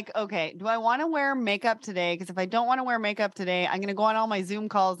 okay, do I want to wear makeup today? Because if I don't want to wear makeup today, I'm going to go on all my Zoom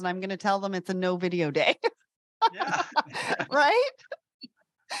calls and I'm going to tell them it's a no video day. Yeah. Right?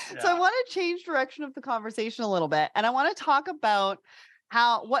 Yeah. So I want to change direction of the conversation a little bit. And I want to talk about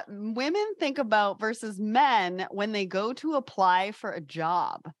what women think about versus men when they go to apply for a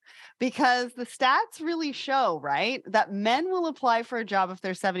job, because the stats really show, right, that men will apply for a job if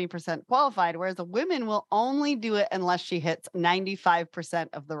they're 70% qualified, whereas a woman will only do it unless she hits 95%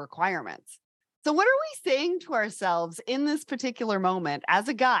 of the requirements. So what are we saying to ourselves in this particular moment as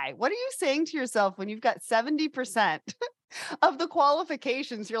a guy? What are you saying to yourself when you've got 70% of the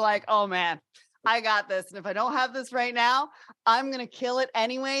qualifications? You're like, oh man, I got this. And if I don't have this right now, I'm going to kill it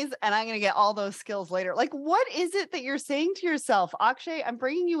anyways. And I'm going to get all those skills later. Like, what is it that you're saying to yourself? Akshay, I'm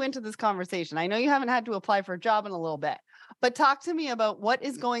bringing you into this conversation. I know you haven't had to apply for a job in a little bit, but talk to me about what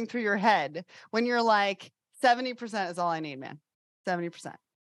is going through your head when you're like, 70% is all I need, man. 70%.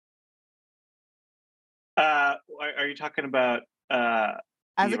 Are you talking about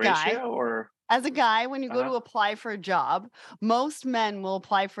as a guy or? As a guy, when you go to apply for a job, most men will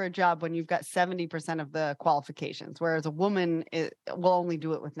apply for a job when you've got 70% of the qualifications, whereas a woman will only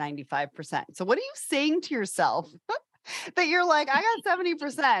do it with 95%. So what are you saying to yourself that you're like, I got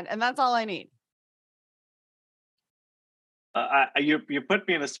 70% and that's all I need? You put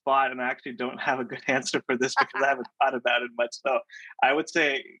me in a spot, and I actually don't have a good answer for this because I haven't thought about it much. So I would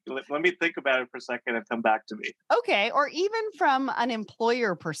say, let me think about it for a second and come back to me. Okay, or even from an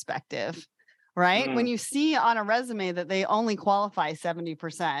employer perspective. Right? When you see on a resume that they only qualify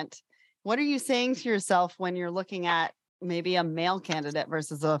 70%, what are you saying to yourself when you're looking at maybe a male candidate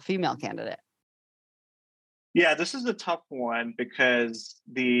versus a female candidate? Yeah, this is a tough one because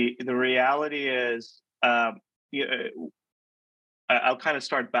the reality is, I'll kind of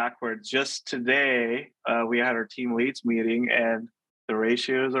start backwards. Just today, we had our team leads meeting and the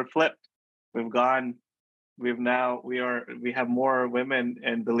ratios are flipped. We have more women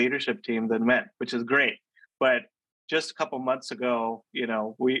in the leadership team than men, which is great. But just a couple months ago,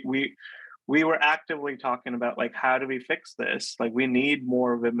 we were actively talking about like, how do we fix this? Like, we need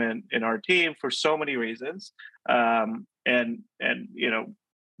more women in our team for so many reasons, and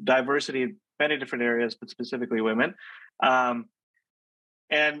diversity in many different areas, but specifically women.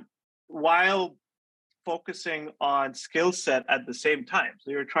 And while focusing on skill set at the same time,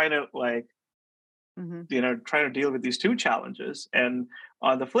 so you're trying to trying to deal with these two challenges. And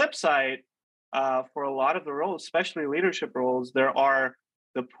on the flip side, for a lot of the roles, especially leadership roles, the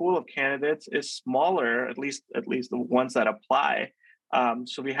pool of candidates is smaller, at least the ones that apply.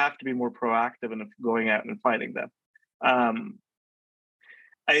 So we have to be more proactive in going out and finding them.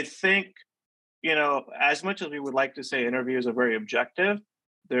 I think, as much as we would like to say interviews are very objective,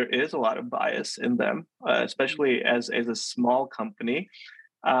 there is a lot of bias in them, especially as a small company.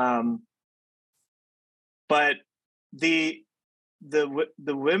 But the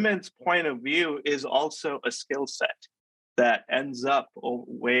women's point of view is also a skill set that ends up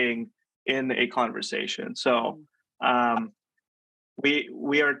weighing in a conversation. So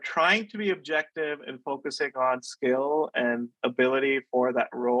we are trying to be objective and focusing on skill and ability for that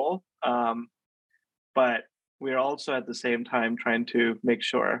role, but we're also at the same time trying to make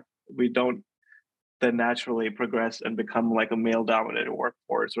sure we don't then naturally progress and become like a male-dominated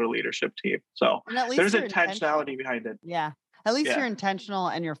workforce or leadership team. So there's intentionality behind it. Yeah. At least you're intentional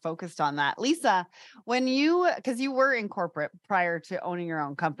and you're focused on that. Lisa, because you were in corporate prior to owning your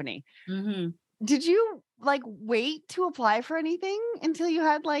own company, did you wait to apply for anything until you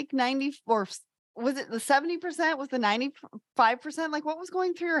had 90, or was it the 70%? Was the 95%? What was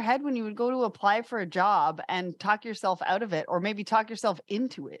going through your head when you would go to apply for a job and talk yourself out of it, or maybe talk yourself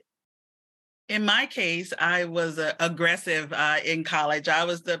into it? In my case, I was aggressive in college. I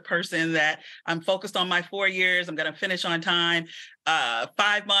was the person that I'm focused on my 4 years. I'm going to finish on time.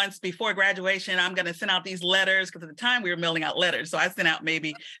 5 months before graduation, I'm going to send out these letters, because at the time we were mailing out letters. So I sent out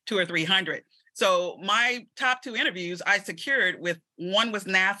maybe 200 or 300. So my top 2 interviews I secured one was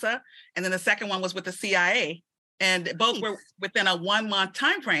NASA, and then the second one was with the CIA. And both were within a 1 month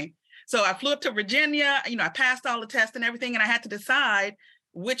time frame. So I flew up to Virginia. I passed all the tests and everything, and I had to decide,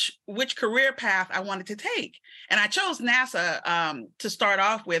 which career path I wanted to take. And I chose NASA to start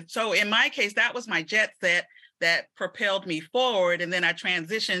off with. So in my case, that was my jet set that propelled me forward. And then I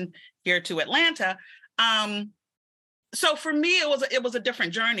transitioned here to Atlanta. So for me, it was a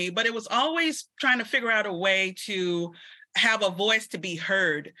different journey, but it was always trying to figure out a way to have a voice to be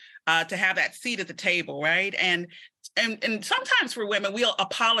heard, to have that seat at the table, right? And sometimes for women, we'll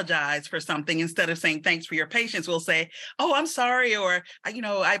apologize for something instead of saying thanks for your patience. We'll say, "Oh, I'm sorry," or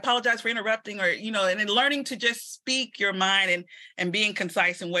I apologize for interrupting, or and then learning to just speak your mind and being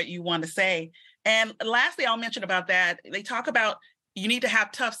concise in what you want to say. And lastly, I'll mention about that. They talk about you need to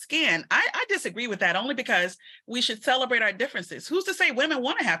have tough skin. I disagree with that only because we should celebrate our differences. Who's to say women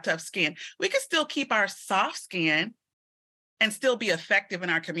want to have tough skin? We can still keep our soft skin and still be effective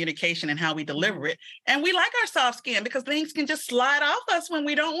in our communication and how we deliver it. And we like our soft skin because things can just slide off us when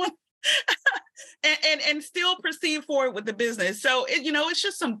we don't want and still proceed forward with the business. So, it's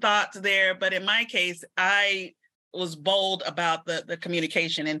just some thoughts there. But in my case, I was bold about the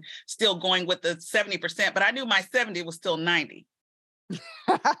communication and still going with the 70%, but I knew my 70 was still 90.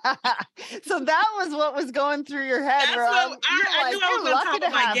 So that was what was going through your head. That's what I knew I was on top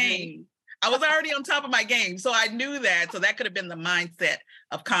of my game. I was already on top of my game. So I knew that. So that could have been the mindset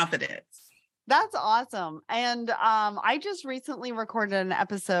of confidence. That's awesome. And I just recently recorded an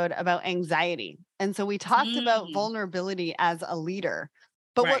episode about anxiety. And so we talked about vulnerability as a leader.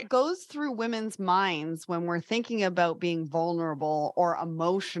 But what goes through women's minds when we're thinking about being vulnerable or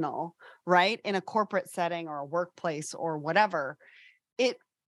emotional, right, in a corporate setting or a workplace or whatever,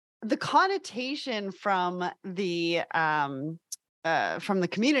 the connotation from the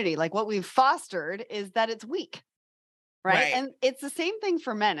community, like what we've fostered, is that it's weak, right? And it's the same thing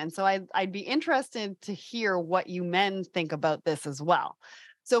for men. And so I'd be interested to hear what you men think about this as well.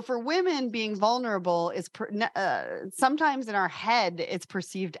 So for women, being vulnerable is sometimes in our head, it's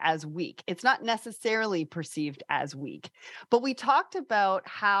perceived as weak. It's not necessarily perceived as weak. But we talked about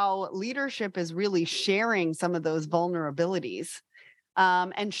how leadership is really sharing some of those vulnerabilities.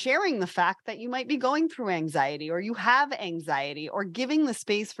 And sharing the fact that you might be going through anxiety or you have anxiety, or giving the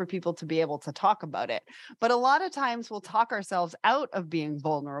space for people to be able to talk about it. But a lot of times we'll talk ourselves out of being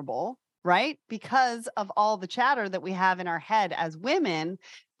vulnerable, right? Because of all the chatter that we have in our head as women,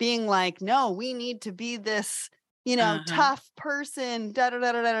 being like, no, we need to be this, tough person, da da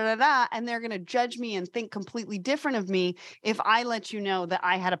da da da da da, and they're going to judge me and think completely different of me if I let you know that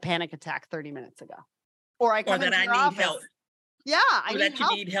I had a panic attack 30 minutes ago, or I come that into I your need office. Help. Yeah, I need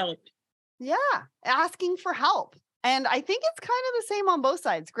help. You need help. Yeah, asking for help. And I think it's kind of the same on both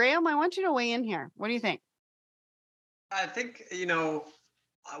sides. Graham, I want you to weigh in here. What do you think? I think,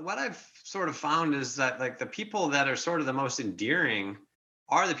 what I've sort of found is that like the people that are sort of the most endearing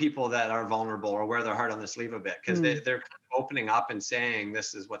are the people that are vulnerable or wear their heart on the sleeve a bit, because they're kind of opening up and saying,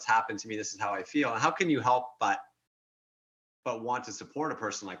 this is what's happened to me, this is how I feel. And how can you help but want to support a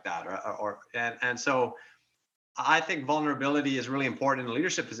person like that? And so I think vulnerability is really important in a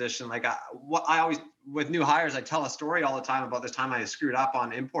leadership position. Like I always, with new hires, I tell a story all the time about this time I screwed up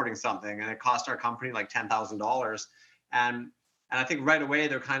on importing something and it cost our company like $10,000. And I think right away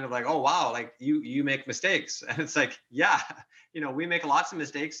they're kind of like, oh, wow, like you make mistakes. And it's like, yeah, we make lots of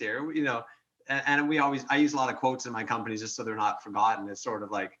mistakes here, and I use a lot of quotes in my company just so they're not forgotten. It's sort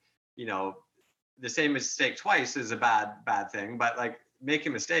of like, the same mistake twice is a bad thing, but like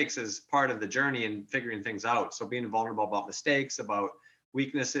making mistakes is part of the journey and figuring things out. So being vulnerable about mistakes, about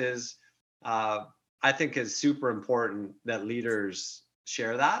weaknesses, I think is super important that leaders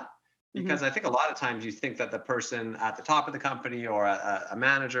share that, because I think a lot of times you think that the person at the top of the company or a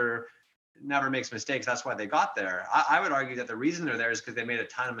manager never makes mistakes. That's why they got there. I would argue that the reason they're there is because they made a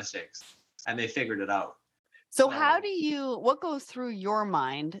ton of mistakes and they figured it out. So what goes through your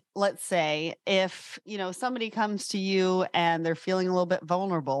mind, let's say, if, somebody comes to you and they're feeling a little bit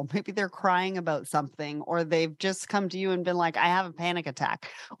vulnerable, maybe they're crying about something, or they've just come to you and been like, I have a panic attack.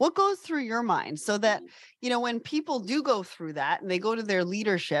 What goes through your mind so that, when people do go through that and they go to their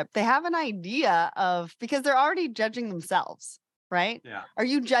leadership, they have an idea of, because they're already judging themselves, right? Yeah. Are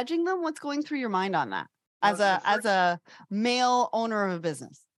you judging them? What's going through your mind on that as a male owner of a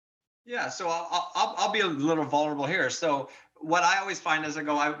business? Yeah, so I'll be a little vulnerable here. So what I always find as I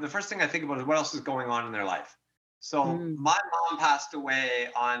go, the first thing I think about is what else is going on in their life. So my mom passed away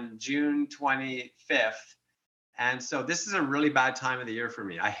on June 25th. And so this is a really bad time of the year for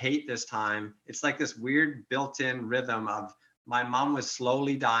me. I hate this time. It's like this weird built-in rhythm of my mom was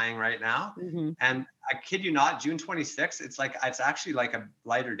slowly dying right now. And I kid you not, June 26th, it's actually like a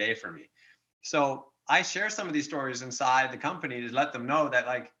lighter day for me. So I share some of these stories inside the company to let them know that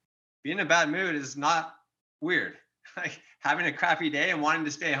like, being in a bad mood is not weird. like having a crappy day and wanting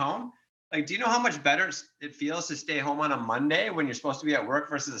to stay home. Like, do you know how much better it feels to stay home on a Monday when you're supposed to be at work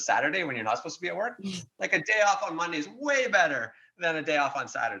versus a Saturday when you're not supposed to be at work? Like, a day off on Monday is way better than a day off on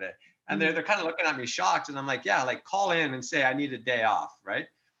Saturday. And they're kind of looking at me shocked. And I'm like, yeah, like call in and say, I need a day off. Right.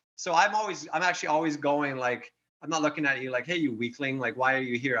 So I'm actually always going like, I'm not looking at you like, hey, you weakling, like, why are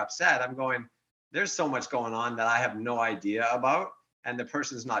you here upset? I'm going, there's so much going on that I have no idea about and the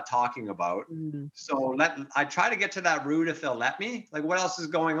person's not talking about. So I try to get to that root if they'll let me, like, what else is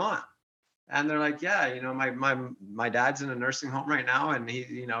going on? And they're like, yeah, you know, my dad's in a nursing home right now and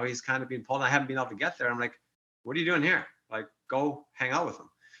he's kind of being pulled. I haven't been able to get there. I'm like, what are you doing here? Like, go hang out with him.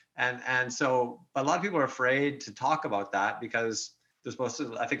 And so a lot of people are afraid to talk about that because they're supposed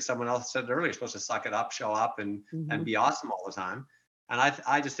to, I think someone else said earlier, supposed to suck it up, show up and be awesome all the time. And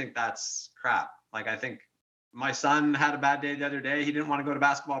I just think that's crap. Like, I think my son had a bad day the other day. He didn't want to go to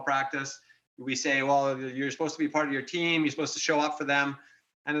basketball practice. We say, well, you're supposed to be part of your team. You're supposed to show up for them.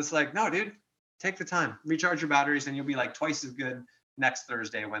 And it's like, no, dude, take the time, recharge your batteries, and you'll be like twice as good next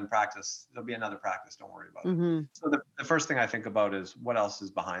Thursday when practice. There'll be another practice. Don't worry about it. So the first thing I think about is what else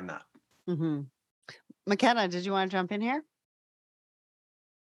is behind that. McKenna, did you want to jump in here?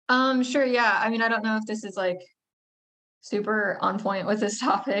 Sure. Yeah. I mean, I don't know if this is like super on point with this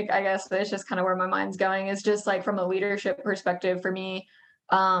topic, I guess, but it's just kind of where my mind's going. Is just like from a leadership perspective for me,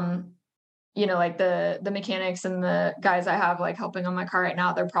 you know, like the mechanics and the guys I have like helping on my car right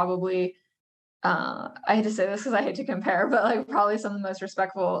now, they're probably, I hate to say this because I hate to compare, but like probably some of the most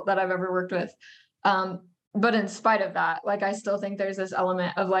respectful that I've ever worked with. But in spite of that, like, I still think there's this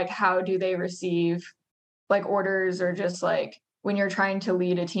element of like, how do they receive like orders, or just like when you're trying to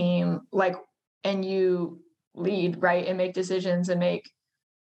lead a team, like, and you lead, right, and make decisions and make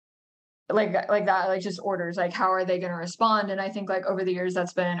like that, like just orders, like how are they going to respond? And I think like over the years,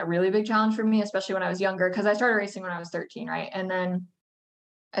 that's been a really big challenge for me, especially when I was younger, because I started racing when I was 13, right? And then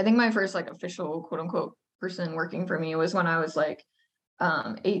I think my first like official quote unquote person working for me was when I was like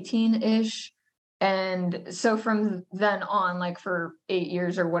 18-ish. And so from then on, like for 8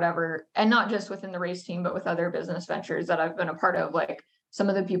 years or whatever, and not just within the race team, but with other business ventures that I've been a part of, like some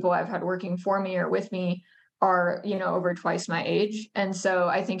of the people I've had working for me or with me are, you know, over twice my age. And so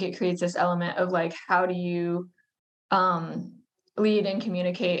I think it creates this element of like, how do you lead and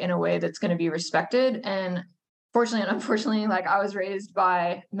communicate in a way that's going to be respected? And fortunately and unfortunately, like I was raised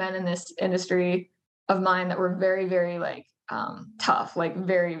by men in this industry of mine that were very, very like tough, like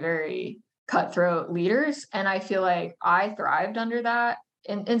very, very cutthroat leaders. And I feel like I thrived under that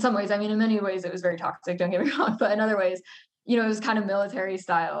in some ways. I mean, in many ways it was very toxic, don't get me wrong, but in other ways, you know, it was kind of military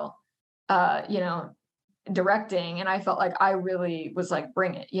style, you know, directing. And I felt like I really was like,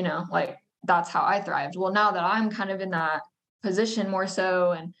 bring it, you know, like that's how I thrived. Well, now that I'm kind of in that position more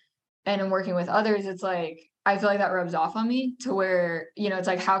so and I'm working with others, it's like, I feel like that rubs off on me to where, you know, it's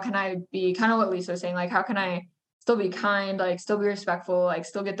like, how can I be kind of what Lisa was saying? Like, how can I still be kind, like still be respectful, like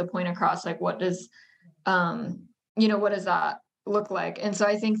still get the point across? Like, what does, you know, what does that look like? And so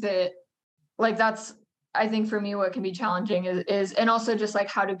I think that like, that's, I think for me, what can be challenging is, and also just like,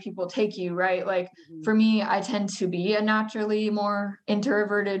 how do people take you, right? Like for me, I tend to be a naturally more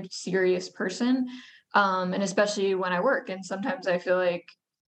introverted, serious person. And especially when I work. And sometimes I feel like,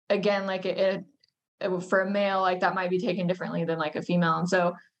 again, like it for a male, like that might be taken differently than like a female. And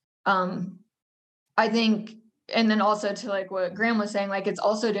so I think, and then also to like what Graham was saying, like it's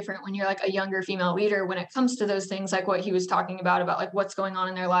also different when you're like a younger female leader when it comes to those things, like what he was talking about like what's going on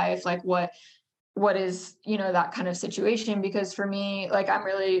in their life, like what is, you know, that kind of situation. Because for me, like I'm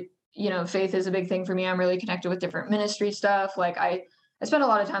really, you know, faith is a big thing for me. I'm really connected with different ministry stuff. Like I spend a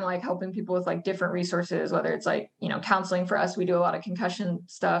lot of time like helping people with like different resources, whether it's like, you know, counseling. For us, we do a lot of concussion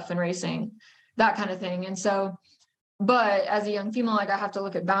stuff and racing, that kind of thing. And so, but as a young female, like I have to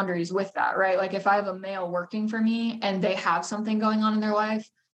look at boundaries with that, right? Like if I have a male working for me and they have something going on in their life,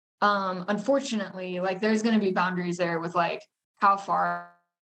 unfortunately, like there's going to be boundaries there with like how far.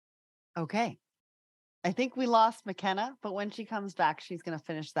 Okay. I think we lost McKenna, but when she comes back, she's going to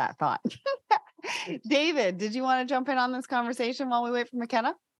finish that thought. David, did you want to jump in on this conversation while we wait for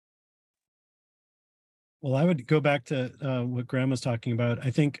McKenna? Well, I would go back to what Graham was talking about. I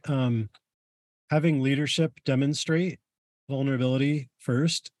think having leadership demonstrate vulnerability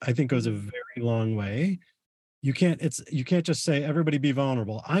first, I think goes a very long way. You can't just say, everybody be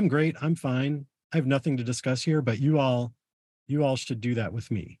vulnerable. I'm great. I'm fine. I have nothing to discuss here, but you all should do that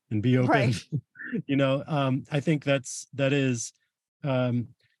with me and be open. Right. You know, I think that is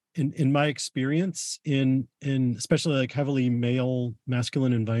in my experience in especially like heavily male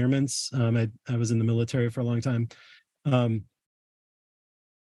masculine environments. I was in the military for a long time.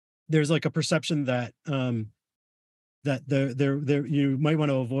 There's like a perception that that there you might want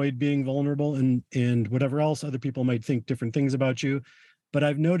to avoid being vulnerable and whatever else other people might think different things about you. But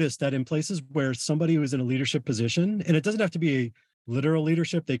I've noticed that in places where somebody who's in a leadership position, and it doesn't have to be a literal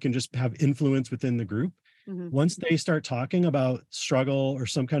leadership, they can just have influence within the group. Once they start talking about struggle or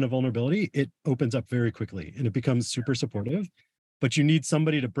some kind of vulnerability, it opens up very quickly and it becomes super supportive. But you need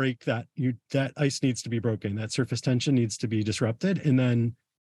somebody to break that. That ice needs to be broken. That surface tension needs to be disrupted, and then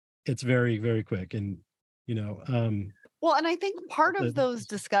it's very, very quick. And well, and I think part of those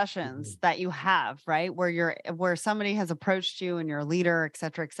discussions that you have, right, where somebody has approached you and you're a leader, et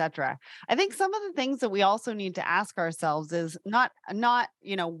cetera, I think some of the things that we also need to ask ourselves is not,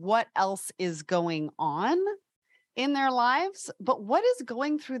 what else is going on in their lives, but what is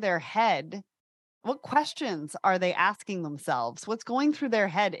going through their head. What questions are they asking themselves? What's going through their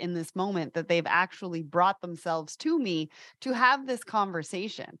head in this moment that they've actually brought themselves to me to have this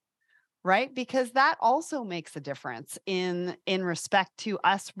conversation? Right? Because that also makes a difference in respect to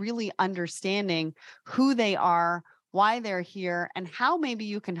us really understanding who they are, why they're here, and how maybe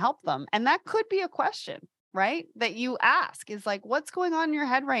you can help them. And that could be a question, right? That you ask is like, what's going on in your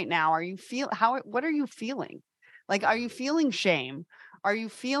head right now? What are you feeling? Like, are you feeling shame? Are you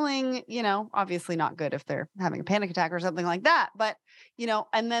feeling, obviously not good if they're having a panic attack or something like that, but,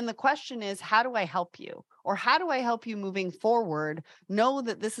 and then the question is, how do I help you? Or how do I help you moving forward? Know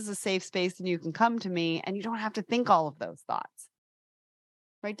that this is a safe space and you can come to me and you don't have to think all of those thoughts.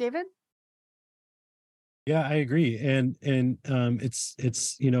 Right, David? Yeah, I agree. And it's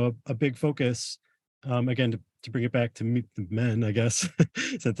a big focus, again, to bring it back to the men, I guess,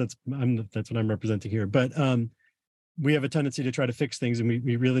 since that's what I'm representing here. But we have a tendency to try to fix things, and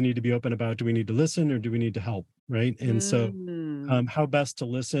we really need to be open about, do we need to listen or do we need to help? Right. And so how best to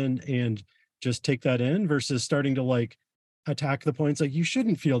listen and just take that in versus starting to like attack the points like, you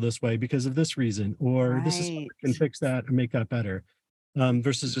shouldn't feel this way because of this reason, or this is how we can fix that and make that better.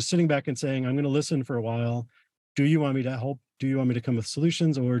 Versus just sitting back and saying, I'm going to listen for a while. Do you want me to help? Do you want me to come with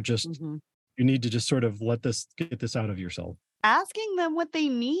solutions, or just you need to just sort of get this out of yourself? Asking them what they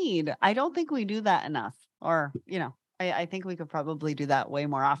need. I don't think we do that enough, or, I think we could probably do that way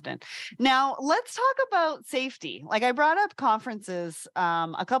more often. Now, let's talk about safety. Like, I brought up conferences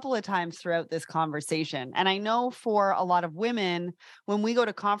a couple of times throughout this conversation. And I know for a lot of women, when we go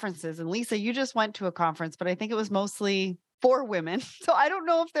to conferences, and Lisa, you just went to a conference, but I think it was mostly for women. So I don't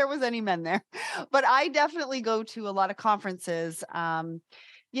know if there was any men there, but I definitely go to a lot of conferences. And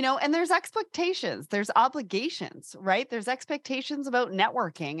there's expectations, there's obligations, right? There's expectations about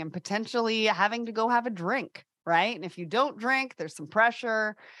networking and potentially having to go have a drink. Right. And if you don't drink, there's some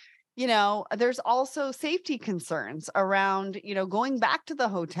pressure. There's also safety concerns around, going back to the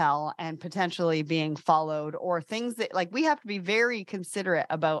hotel and potentially being followed, or things that, like, we have to be very considerate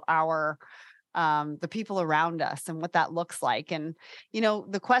about the people around us and what that looks like. And,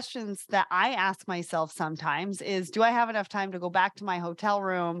 the questions that I ask myself sometimes is, do I have enough time to go back to my hotel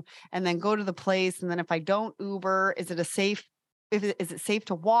room and then go to the place? And then if I don't Uber, is it safe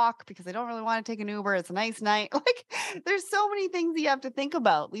to walk? Because I don't really want to take an Uber. It's a nice night. Like, there's so many things you have to think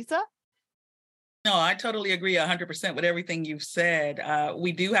about. Lisa? No, I totally agree 100% with everything you've said.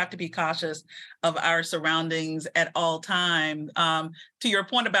 We do have to be cautious of our surroundings at all time. To your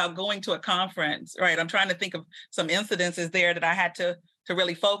point about going to a conference, right? I'm trying to think of some incidences there that I had to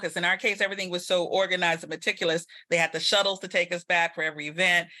really focus. In our case, everything was so organized and meticulous. They had the shuttles to take us back for every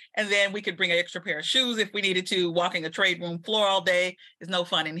event. And then we could bring an extra pair of shoes if we needed to. Walking a trade room floor all day is no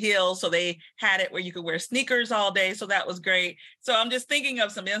fun in heels. So they had it where you could wear sneakers all day. So that was great. So I'm just thinking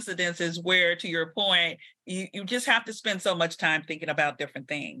of some incidences where, to your point, you just have to spend so much time thinking about different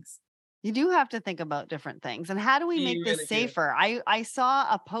things. You do have to think about different things. And how do we make this safer? I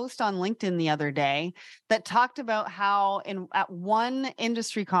saw a post on LinkedIn the other day that talked about how at one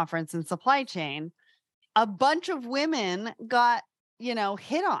industry conference in supply chain, a bunch of women got, hit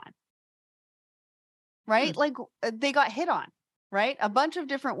on, right? Like, they got hit on, right? A bunch of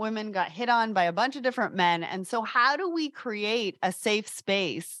different women got hit on by a bunch of different men. And so how do we create a safe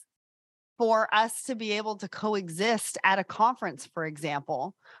space for us to be able to coexist at a conference, for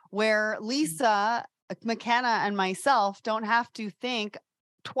example, where Lisa, McKenna, and myself don't have to think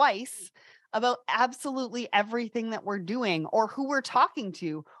twice about absolutely everything that we're doing or who we're talking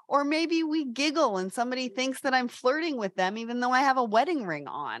to, or maybe we giggle and somebody thinks that I'm flirting with them, even though I have a wedding ring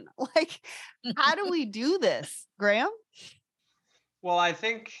on. Like, how do we do this, Graham? Well, I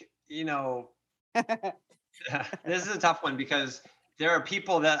think, this is a tough one, because there are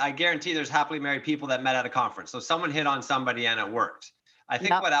people that I guarantee there's happily married people that met at a conference. So someone hit on somebody and it worked. I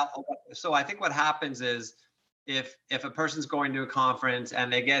think what happens is, if a person's going to a conference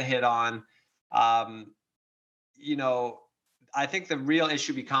and they get hit on, I think the real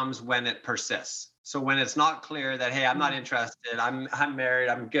issue becomes when it persists. So when it's not clear that, hey, I'm not interested, I'm married,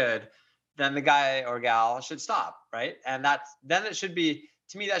 I'm good, then the guy or gal should stop, right? And then it should be,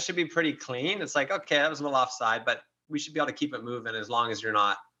 to me, that should be pretty clean. It's like, okay, that was a little offside, but we should be able to keep it moving as long as you're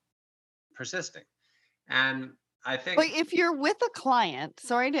not persisting. And I think. But if you're with a client,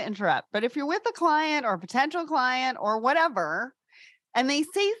 sorry to interrupt, but if you're with a client or a potential client or whatever, and they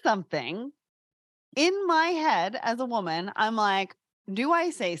say something, in my head as a woman, I'm like, do I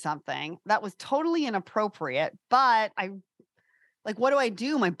say something that was totally inappropriate? But what do I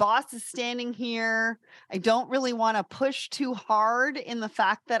do? My boss is standing here. I don't really want to push too hard in the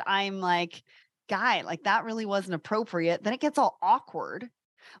fact that I'm like, guy, like that really wasn't appropriate. Then it gets all awkward.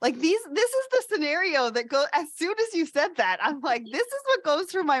 Like this is the scenario that goes, as soon as you said that, I'm like, this is what goes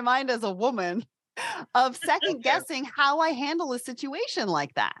through my mind as a woman of second guessing how I handle a situation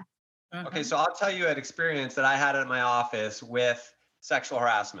like that. Okay, so I'll tell you an experience that I had at my office with sexual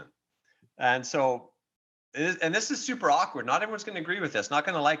harassment. And so, and this is super awkward. Not everyone's going to agree with this, not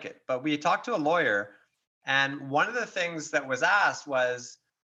going to like it. But we talked to a lawyer, and one of the things that was asked was,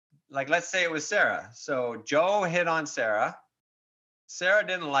 like, let's say it was Sarah. So Joe hit on Sarah. Sarah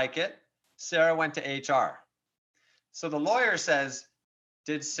didn't like it. Sarah went to HR. So the lawyer says,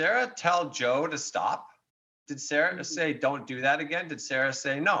 did Sarah tell Joe to stop? Did Sarah say, don't do that again? Did Sarah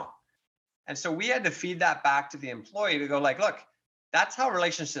say no? And so we had to feed that back to the employee to go like, look, that's how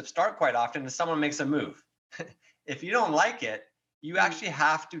relationships start quite often is someone makes a move. If you don't like it, you actually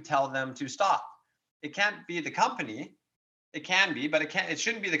have to tell them to stop. It can't be the company. It can be, but it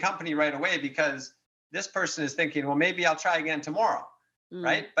shouldn't be the company right away because this person is thinking, well, maybe I'll try again tomorrow,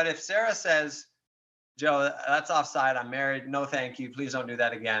 right? But if Sarah says, Joe, that's offside, I'm married, no thank you, please don't do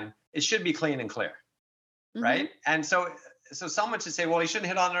that again, it should be clean and clear, right? And so someone should say, well, he shouldn't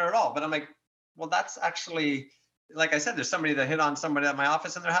hit on her at all. But I'm like, well, that's actually, like I said, there's somebody that hit on somebody at my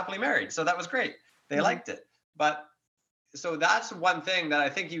office and they're happily married. So that was great. They liked it. But so that's one thing that I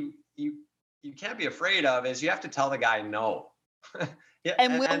think you can't be afraid of is you have to tell the guy no. Yeah,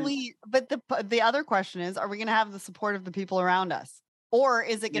 and we, but the other question is, are we going to have the support of the people around us? Or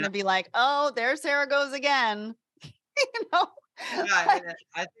is it going to be like, oh, there Sarah goes again? I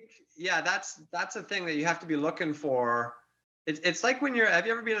think, that's a thing that you have to be looking for. It's like when have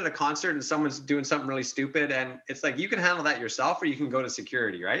you ever been at a concert and someone's doing something really stupid and it's like, you can handle that yourself or you can go to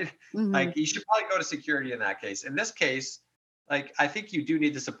security, right? Like you should probably go to security in that case. In this case, like, I think you do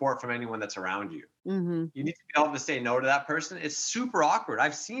need the support from anyone that's around you. You need to be able to say no to that person. It's super awkward.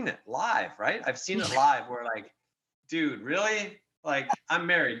 I've seen it live, right? I've seen it live where like, dude, really? Like, I'm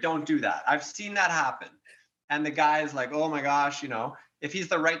married, don't do that. I've seen that happen. And the guy is like, oh my gosh, if he's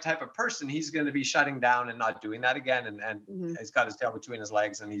the right type of person, he's going to be shutting down and not doing that again. And he's got his tail between his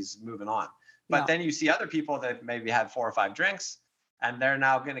legs and he's moving on. But then you see other people that maybe had 4 or 5 drinks and they're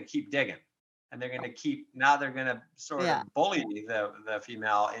now going to keep digging. And they're going to sort of bully the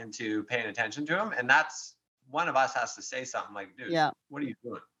female into paying attention to him. And that's, one of us has to say something like, dude, what are you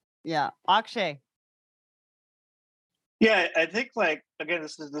doing? Yeah. Akshay. Yeah, I think like, again,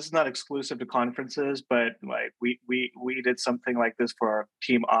 this is not exclusive to conferences, but like we did something like this for our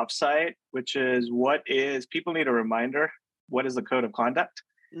team offsite, which is people need a reminder. What is the code of conduct?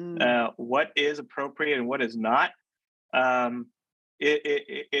 What is appropriate and what is not?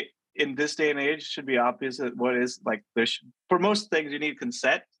 It in this day and age should be obvious that what is like for most things you need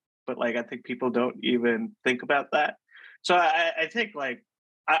consent, but like I think people don't even think about that. So I think like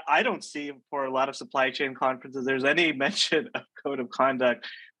I don't see for a lot of supply chain conferences there's any mention of code of conduct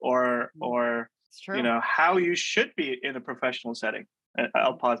or how you should be in a professional setting.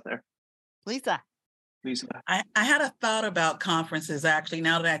 I'll pause there. Lisa. I had a thought about conferences actually.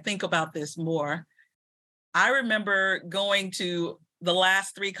 Now that I think about this more, I remember going to the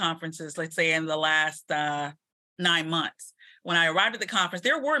last 3 conferences, let's say in the last 9 months. When I arrived at the conference,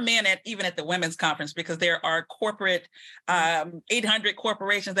 there were men even at the women's conference because there are corporate 800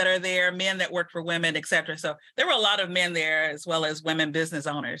 corporations that are there, men that work for women, et cetera. So there were a lot of men there as well as women business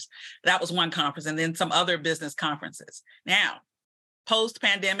owners. That was one conference and then some other business conferences. Now,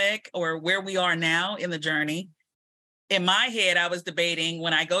 post-pandemic or where we are now in the journey, in my head, I was debating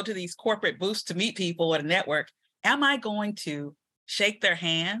when I go to these corporate booths to meet people at a network, am I going to shake their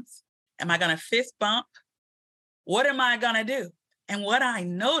hands? Am I going to fist bump? What am I going to do? And what I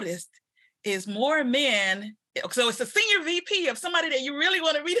noticed is more men, so it's a senior VP of somebody that you really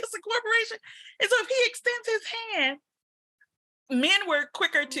want to meet as a corporation. And so if he extends his hand, men were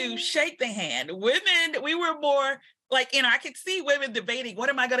quicker to shake the hand. Women, we were more Like, I could see women debating, what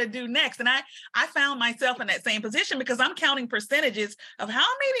am I going to do next? And I found myself in that same position because I'm counting percentages of how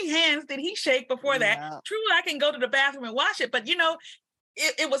many hands did he shake before that. True, I can go to the bathroom and wash it, but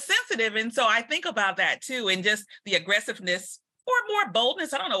it was sensitive. And so I think about that too, and just the aggressiveness or more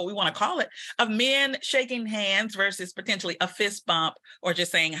boldness, I don't know what we want to call it, of men shaking hands versus potentially a fist bump or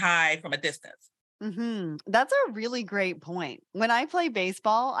just saying hi from a distance. Mm-hmm. That's a really great point. When I play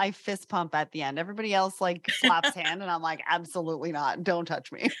baseball, I fist pump at the end. Everybody else like slaps hand, and I'm like, absolutely not. Don't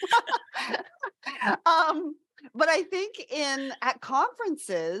touch me. But I think at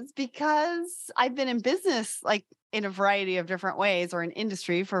conferences, because I've been in business like in a variety of different ways or in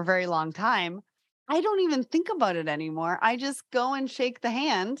industry for a very long time, I don't even think about it anymore. I just go and shake the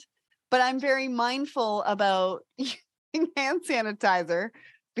hand, but I'm very mindful about using hand sanitizer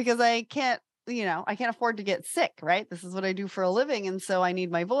because I can't afford to get sick, right? This is what I do for a living. And so I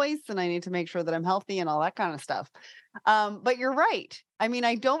need my voice and I need to make sure that I'm healthy and all that kind of stuff. But you're right. I mean,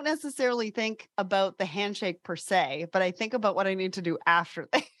 I don't necessarily think about the handshake per se, but I think about what I need to do after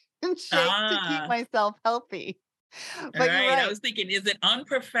the handshake to keep myself healthy. But right. You're right. I was thinking, is it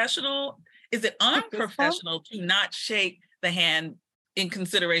unprofessional? Is it unprofessional to not shake the hand in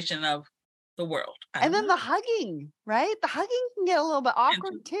consideration of the world? And then the hugging, right? The hugging can get a little bit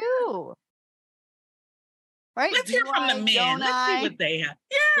awkward too. Right? Let's hear from the men. Let's see what they have.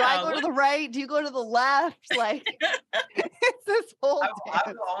 Yeah. Do I go to the right? Do you go to the left? Like, it's this whole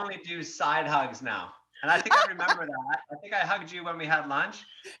I will only do side hugs now. And I think I remember that. I think I hugged you when we had lunch,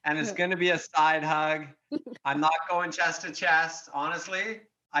 and it's going to be a side hug. I'm not going chest to chest. Honestly,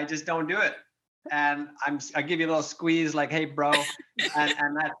 I just don't do it. And I give you a little squeeze, like, hey, bro,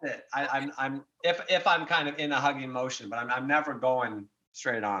 and that's it. I'm if I'm kind of in a hugging motion, but I'm never going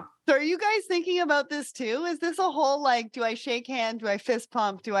straight on. So are you guys thinking about this too? Is this a whole like, do I shake hand? Do I fist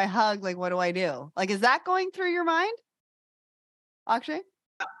pump? Do I hug? Like, what do I do? Like, is that going through your mind, Akshay?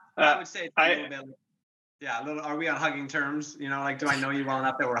 I would say it's a little bit. Yeah, a little. Are we on hugging terms? Like, do I know you well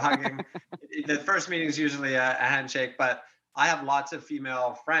enough that we're hugging? The first meeting is usually a handshake, but I have lots of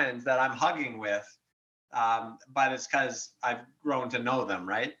female friends that I'm hugging with, but it's because I've grown to know them,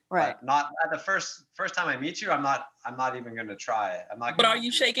 right? Right. But not at the first time I meet you. I'm not even going to try it. I'm not. But are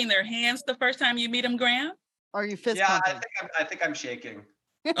you shaking their hands the first time you meet them, Graham? Or are you fist pumping? I think I'm shaking.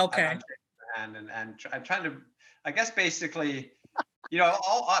 Okay. I'm shaking their hand and I'm trying to. I guess basically,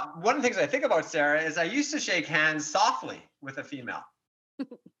 one of the things I think about, Sarah, is I used to shake hands softly with a female, and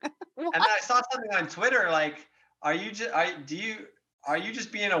then I saw something on Twitter like, are you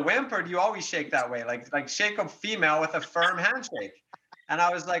just being a wimp, or do you always shake that way? Like shake a female with a firm handshake. And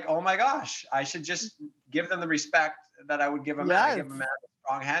I was like, oh my gosh, I should just give them the respect that I would give a man. I give a man a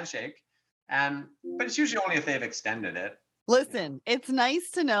strong handshake. But it's usually only if they've extended it. Listen, it's nice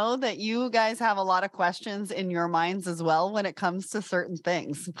to know that you guys have a lot of questions in your minds as well when it comes to certain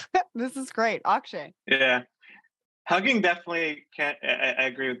things. This is great. Akshay. Yeah. Hugging definitely can't. I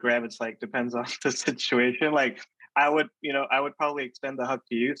agree with Graham. It's like depends on the situation. Like I would probably extend the hug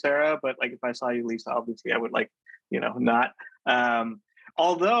to you, Sarah. But like if I saw you, Lisa, obviously I would not.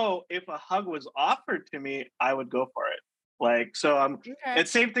 Although if a hug was offered to me, I would go for it. Like so,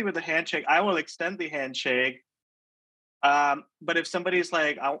 It's same thing with the handshake. I will extend the handshake. But if somebody's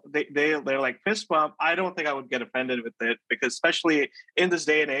like they're like fist bump, I don't think I would get offended with it, because especially in this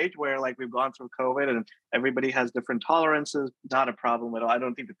day and age where like we've gone through COVID and everybody has different tolerances, not a problem at all. I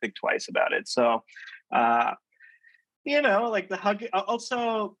don't think to think twice about it. So, like the hug.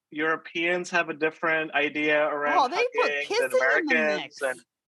 Also, Europeans have a different idea around they put hugging kissing than Americans, in the mix. and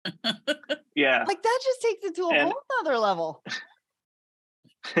yeah, like that just takes it to a whole other level.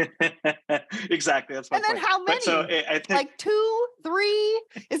 Exactly. That's my point. And then how many? But so I think like 2, 3?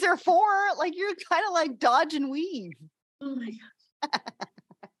 Is there 4? Like you're kind of like dodge and weave. Oh my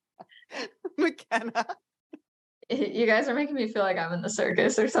gosh. McKenna. You guys are making me feel like I'm in the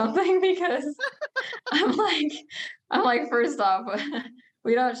circus or something, because I'm like, first off,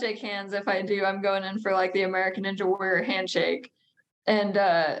 we don't shake hands. If I do, I'm going in for like the American Ninja Warrior handshake. And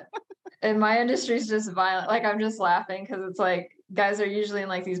my industry is just violent. Like I'm just laughing because it's like guys are usually in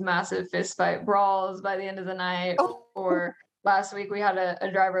like these massive fist fight brawls by the end of the night. Or last week we had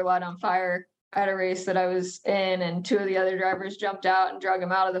a driver light on fire at a race that I was in, and 2 of the other drivers jumped out and drug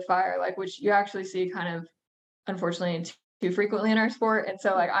him out of the fire, like which you actually see kind of unfortunately too frequently in our sport. And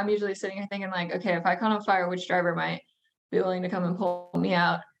so like I'm usually sitting here thinking like, okay, if I caught on fire, which driver might be willing to come and pull me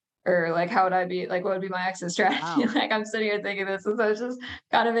out? Or like how would I be, like what would be my exit strategy? Wow. Like I'm sitting here thinking this, and so it's just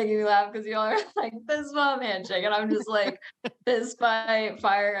kind of making me laugh because y'all are like fist bump handshake, and I'm just like fist fight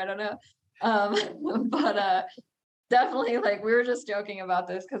fire, I don't know. definitely, like, we were just joking about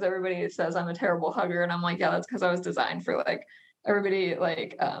this because everybody says I'm a terrible hugger, and I'm like, yeah, that's because I was designed for, like, everybody,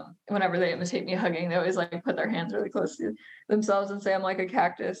 like, whenever they imitate me hugging, they always like put their hands really close to themselves and say I'm like a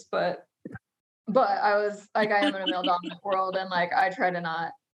cactus. But I was like, I am in a male dominant world, and like I try to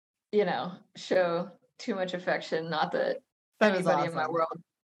not, show too much affection. Not that That is anybody in my awesome. world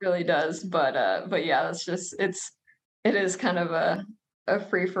really does, but yeah, that's just it is kind of a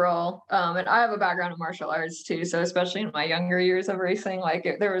free for all. And I have a background in martial arts too, so especially in my younger years of racing, like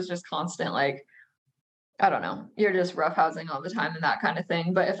there was just constant, like, I don't know, you're just roughhousing all the time and that kind of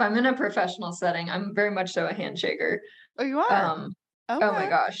thing. But if I'm in a professional setting, I'm very much so a handshaker. Oh, you are? Um, oh my Okay.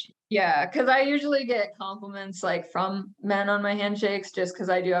 gosh. Yeah, because I usually get compliments like from men on my handshakes just because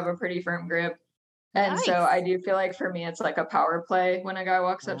I do have a pretty firm grip. And so I Nice. do feel like for me, it's like a power play when a guy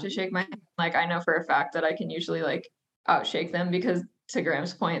walks up to Mhm. shake my hand. Like I know for a fact that I can usually like outshake them because to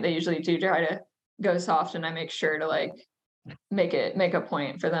Graham's point, they usually do try to go soft and I make sure to like make a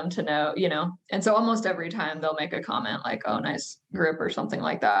point for them to know. And so almost every time they'll make a comment like, oh, nice grip or something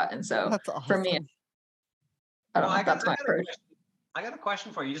like that. And so That's for me, awesome. I Well, don't know, that's my approach. I got a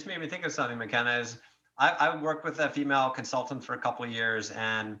question for you. You just made me think of something, McKenna. I've worked with a female consultant for a couple of years,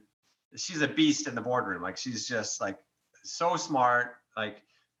 and she's a beast in the boardroom. Like she's just like so smart. Like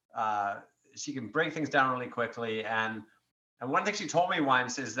she can break things down really quickly. And one thing she told me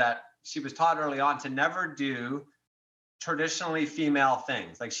once is that she was taught early on to never do traditionally female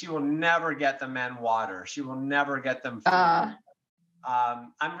things. Like she will never get the men water. She will never get them food.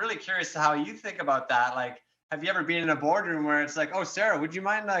 I'm really curious to how you think about that. Like, have you ever been in a boardroom where it's like, oh, Sarah, would you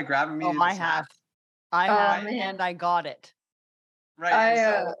mind grabbing me Oh, the I snack? have. I Oh have, man, and I got it. Right. I And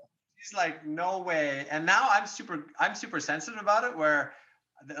so she's like, no way. And now I'm super sensitive about it where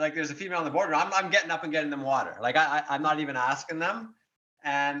like there's a female in the boardroom. I'm getting up and getting them water. Like I'm not even asking them.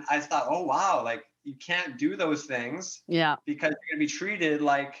 And I thought, oh wow, like you can't do those things Yeah. because you're gonna be treated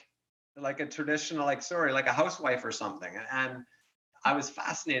like a traditional, like like a housewife or something. And I was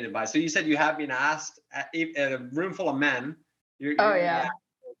fascinated by it. So you said you have been asked at a room full of men. You're oh gonna be yeah. asked,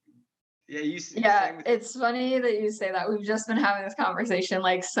 yeah, Yeah, it's funny that you say that. We've just been having this conversation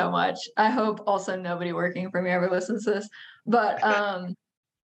like so much. I hope also nobody working for me ever listens to this. But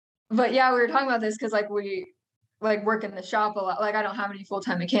yeah, we were talking about this because like we like work in the shop a lot. Like I don't have any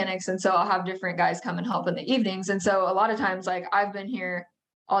full-time mechanics, and so I'll have different guys come and help in the evenings. And so a lot of times like I've been here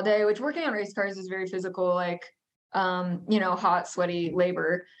all day, which working on race cars is very physical, like hot, sweaty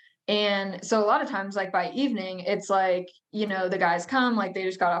labor. And so a lot of times, like by evening, it's like, the guys come, like they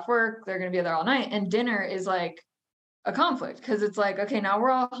just got off work, they're gonna be there all night, and dinner is like a conflict because it's like, okay, now we're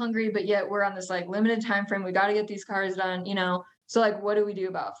all hungry, but yet we're on this like limited time frame. We got to get these cars done. So like, what do we do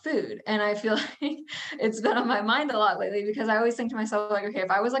about food? And I feel like it's been on my mind a lot lately because I always think to myself, like, okay, if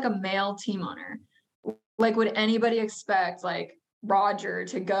I was like a male team owner, like, would anybody expect like Roger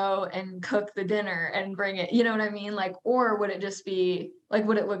to go and cook the dinner and bring it? You know what I mean? Like, or would it just be like,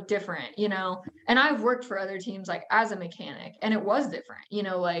 would it look different? And I've worked for other teams like as a mechanic, and it was different.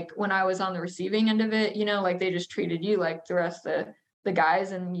 Like when I was on the receiving end of it, like they just treated you like the rest of the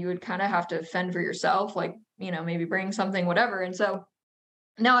guys, and you would kind of have to fend for yourself, like maybe bring something, whatever. And so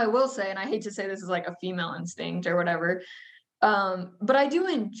now I will say, and I hate to say this is like a female instinct or whatever, but I do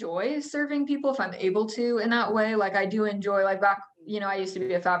enjoy serving people if I'm able to in that way. Like I do enjoy, like back, I used to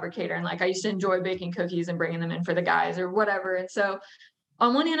be a fabricator, and like I used to enjoy baking cookies and bringing them in for the guys or whatever. And so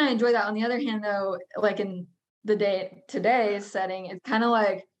on one hand, I enjoy that. On the other hand, though, like in the today's setting, it's kind of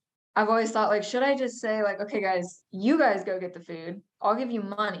like I've always thought, like, should I just say, like, okay, guys, you guys go get the food. I'll give you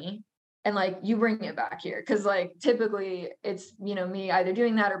money, and like you bring it back here, because like typically it's me either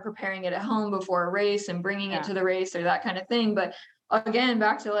doing that or preparing it at home before a race and bringing it to the race or that kind of thing. But again,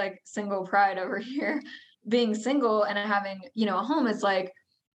 back to like single pride over here, being single and having a home, it's like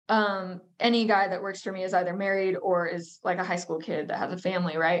any guy that works for me is either married or is like a high school kid that has a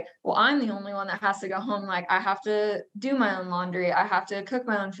family, right? Well, I'm the only one that has to go home. Like I have to do my own laundry, I have to cook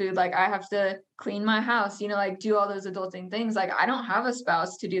my own food, like I have to clean my house, like do all those adulting things. Like I don't have a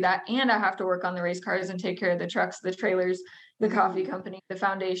spouse to do that, and I have to work on the race cars and take care of the trucks, the trailers, the coffee company, the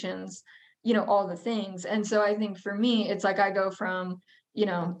foundations, all the things. And so I think for me, it's like I go from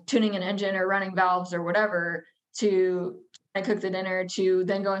tuning an engine or running valves or whatever to I cook the dinner to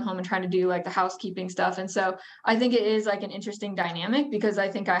then going home and trying to do like the housekeeping stuff. And so I think it is like an interesting dynamic because I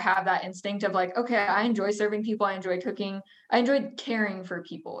think I have that instinct of like, okay, I enjoy serving people. I enjoy cooking. I enjoy caring for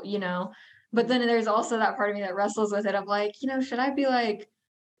people, but then there's also that part of me that wrestles with it of like, should I be like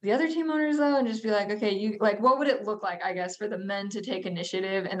the other team owners though, and just be like, okay, you like, what would it look like, I guess, for the men to take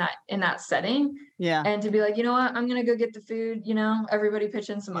initiative in that setting? Yeah. And to be like, you know what, I'm going to go get the food, everybody pitch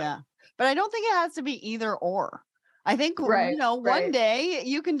in some money. Yeah. But I don't think it has to be either or. I think, Right, one right. day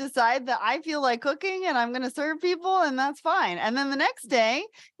you can decide that I feel like cooking and I'm going to serve people, and that's fine. And then the next day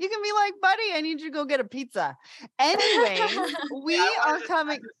you can be like, buddy, I need you to go get a pizza. Anyways, Hey, I we want are to just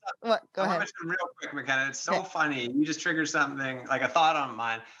coming. What? Go I want to ahead. mention real quick, McKenna. It's Okay. so funny. You just triggered something like a thought on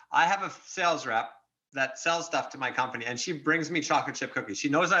mine. I have a sales rep that sells stuff to my company, and she brings me chocolate chip cookies. She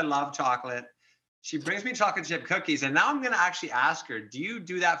knows I love chocolate. She brings me chocolate chip cookies, and now I'm going to actually ask her, "Do you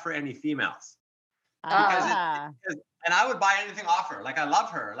do that for any females?" Because Ah, and I would buy anything off her. Like I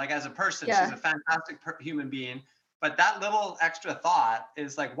love her, like as a person, she's Yeah. a fantastic human being. But that little extra thought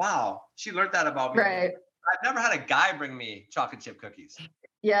is like, wow, she learned that about me. Right. I've never had a guy bring me chocolate chip cookies.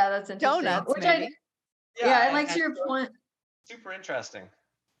 Yeah, that's interesting. donuts, Which maybe. yeah, and Yeah, like to your point, super interesting.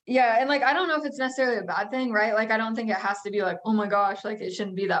 yeah, and like I don't know if it's necessarily a bad thing, right? Like I don't think it has to be like, oh my gosh, like it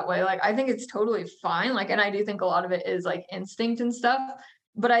shouldn't be that way. Like I think it's totally fine. Like, and I do think a lot of it is like instinct and stuff.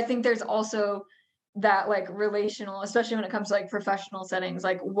 But I think there's also that like relational, especially when it comes to like professional settings,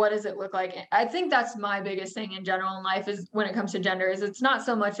 like what does it look like? I think that's my biggest thing in general in life is when it comes to gender, is it's not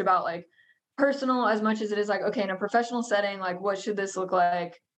so much about like personal as much as it is like, okay, in a professional setting, like what should this look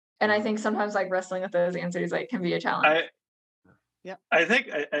like? And I think sometimes like wrestling with those answers like can be a challenge. I Yep. I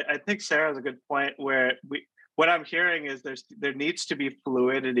think Sarah has a good point where what I'm hearing is there needs to be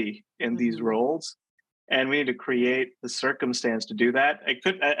fluidity in these Mhm. roles, and we need to create the circumstance to do that. I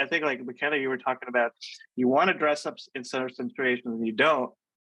think like McKenna, you were talking about, you want to dress up in certain situations and you don't,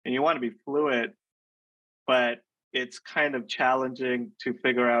 and you want to be fluid, but it's kind of challenging to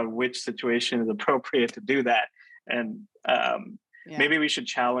figure out which situation is appropriate to do that. And Yeah. maybe we should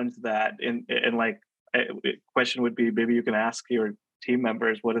challenge that. In like, a question would be, maybe you can ask your team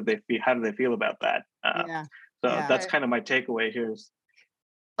members, what do they feel? How do they feel about that? Yeah. So Yeah. that's kind of my takeaway here. Is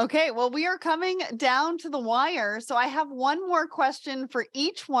Okay, well, we are coming down to the wire. So I have one more question for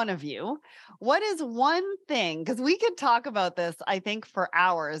each one of you. What is one thing? Because we could talk about this, I think, for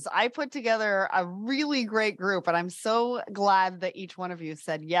hours. I put together a really great group, and I'm so glad that each one of you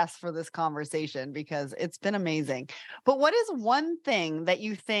said yes for this conversation because it's been amazing. But what is one thing that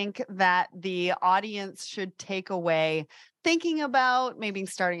you think that the audience should take away, thinking about, maybe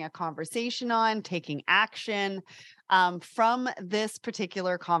starting a conversation on, taking action? From this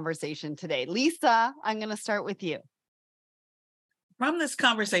particular conversation today. Lisa, I'm going to start with you. From this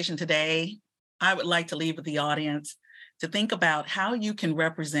conversation today, I would like to leave with the audience to think about how you can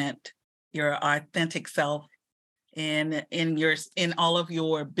represent your authentic self in all of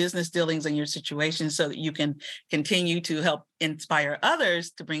your business dealings and your situations, so that you can continue to help inspire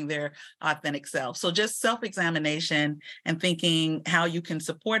others to bring their authentic self. So just self-examination and thinking how you can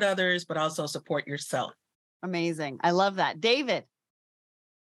support others, but also support yourself. Amazing. I love that. David.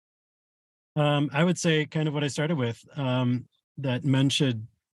 I would say kind of what I started with, that men should,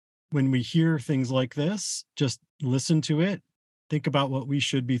 when we hear things like this, just listen to it, think about what we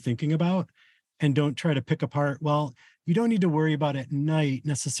should be thinking about, and don't try to pick apart. Well, you don't need to worry about at night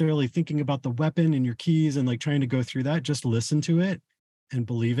necessarily thinking about the weapon and your keys and like trying to go through that. Just listen to it and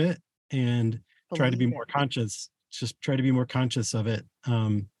believe it, and try to be Believe more it. conscious. Just try to be more conscious of it,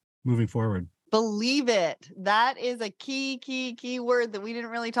 moving forward. Believe it. That is a key word that we didn't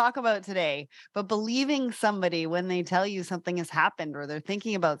really talk about today. But believing somebody when they tell you something has happened or they're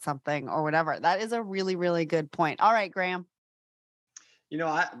thinking about something or whatever. That is a really, really good point. All right, Graham. You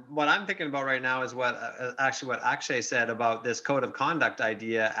know, what I'm thinking about right now is what Akshay said about this code of conduct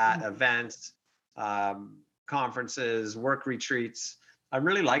idea at events, conferences, work retreats. I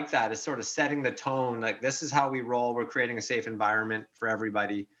really like that. It's sort of setting the tone. Like, this is how we roll. We're creating a safe environment for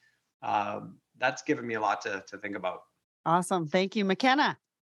everybody. That's given me a lot to think about. Awesome. Thank you, McKenna.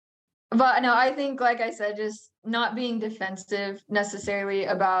 But no, I think, like I said, just not being defensive necessarily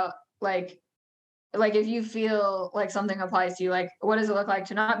about like if you feel like something applies to you, like what does it look like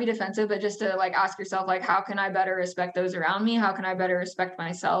to not be defensive, but just to like ask yourself, like, how can I better respect those around me? How can I better respect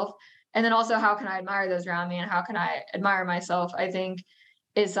myself? And then also, how can I admire those around me? And how can I admire myself? I think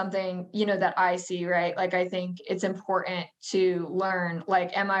is something, that I see, right? Like, I think it's important to learn,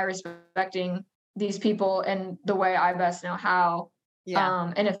 like, am I respecting these people in the way I best know how?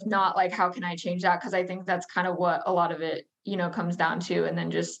 Yeah. And if not, like, how can I change that? Because I think that's kind of what a lot of it, comes down to. And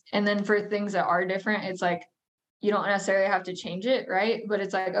then for things that are different, it's like, you don't necessarily have to change it, right? But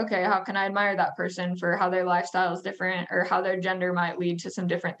it's like, okay, how can I admire that person for how their lifestyle is different, or how their gender might lead to some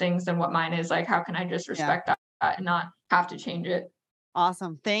different things than what mine is? Like, how can I just respect that and not have to change it?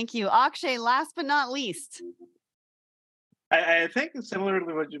 Awesome. Thank you. Akshay, last but not least. I think similar to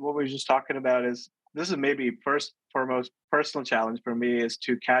what we were just talking about, is this is maybe first foremost personal challenge for me, is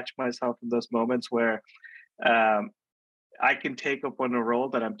to catch myself in those moments where I can take up on a role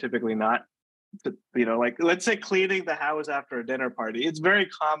that I'm typically not like let's say cleaning the house after a dinner party. It's very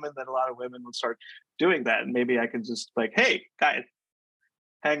common that a lot of women will start doing that. And maybe I can just like, hey, guys,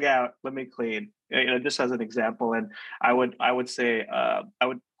 hang out, let me clean. Just as an example. And I would say I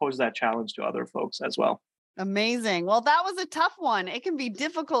would pose that challenge to other folks as well. Amazing. Well, that was a tough one. It can be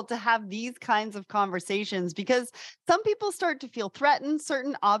difficult to have these kinds of conversations because some people start to feel threatened.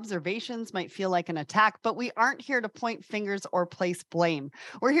 Certain observations might feel like an attack, but we aren't here to point fingers or place blame.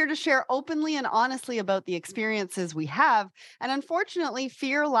 We're here to share openly and honestly about the experiences we have. And unfortunately,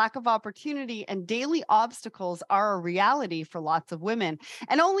 fear, lack of opportunity, and daily obstacles are a reality for lots of women.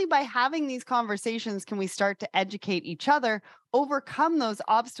 And only by having these conversations can we start to educate each other, overcome those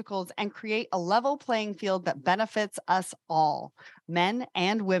obstacles, and create a level playing field that benefits us all, men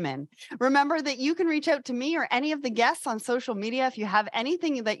and women. Remember that you can reach out to me or any of the guests on social media if you have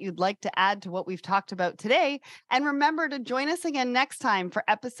anything that you'd like to add to what we've talked about today. And remember to join us again next time for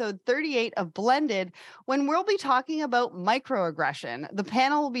episode 38 of Blended, when we'll be talking about microaggression. The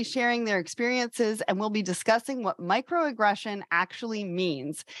panel will be sharing their experiences and we'll be discussing what microaggression actually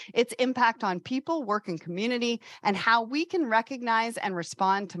means, its impact on people, work, and community, and how we can recognize and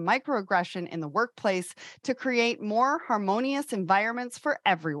respond to microaggression in the workplace to create more harmonious environments for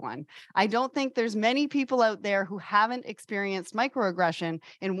everyone. I don't think there's many people out there who haven't experienced microaggression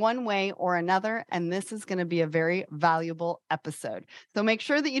in one way or another, and this is going to be a very valuable episode. So make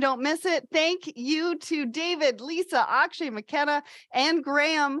sure that you don't miss it. Thank you to David, Lisa, Akshay, McKenna, and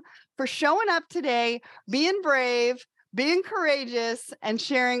Graham for showing up today, being brave, being courageous, and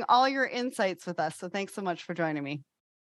sharing all your insights with us. So thanks so much for joining me.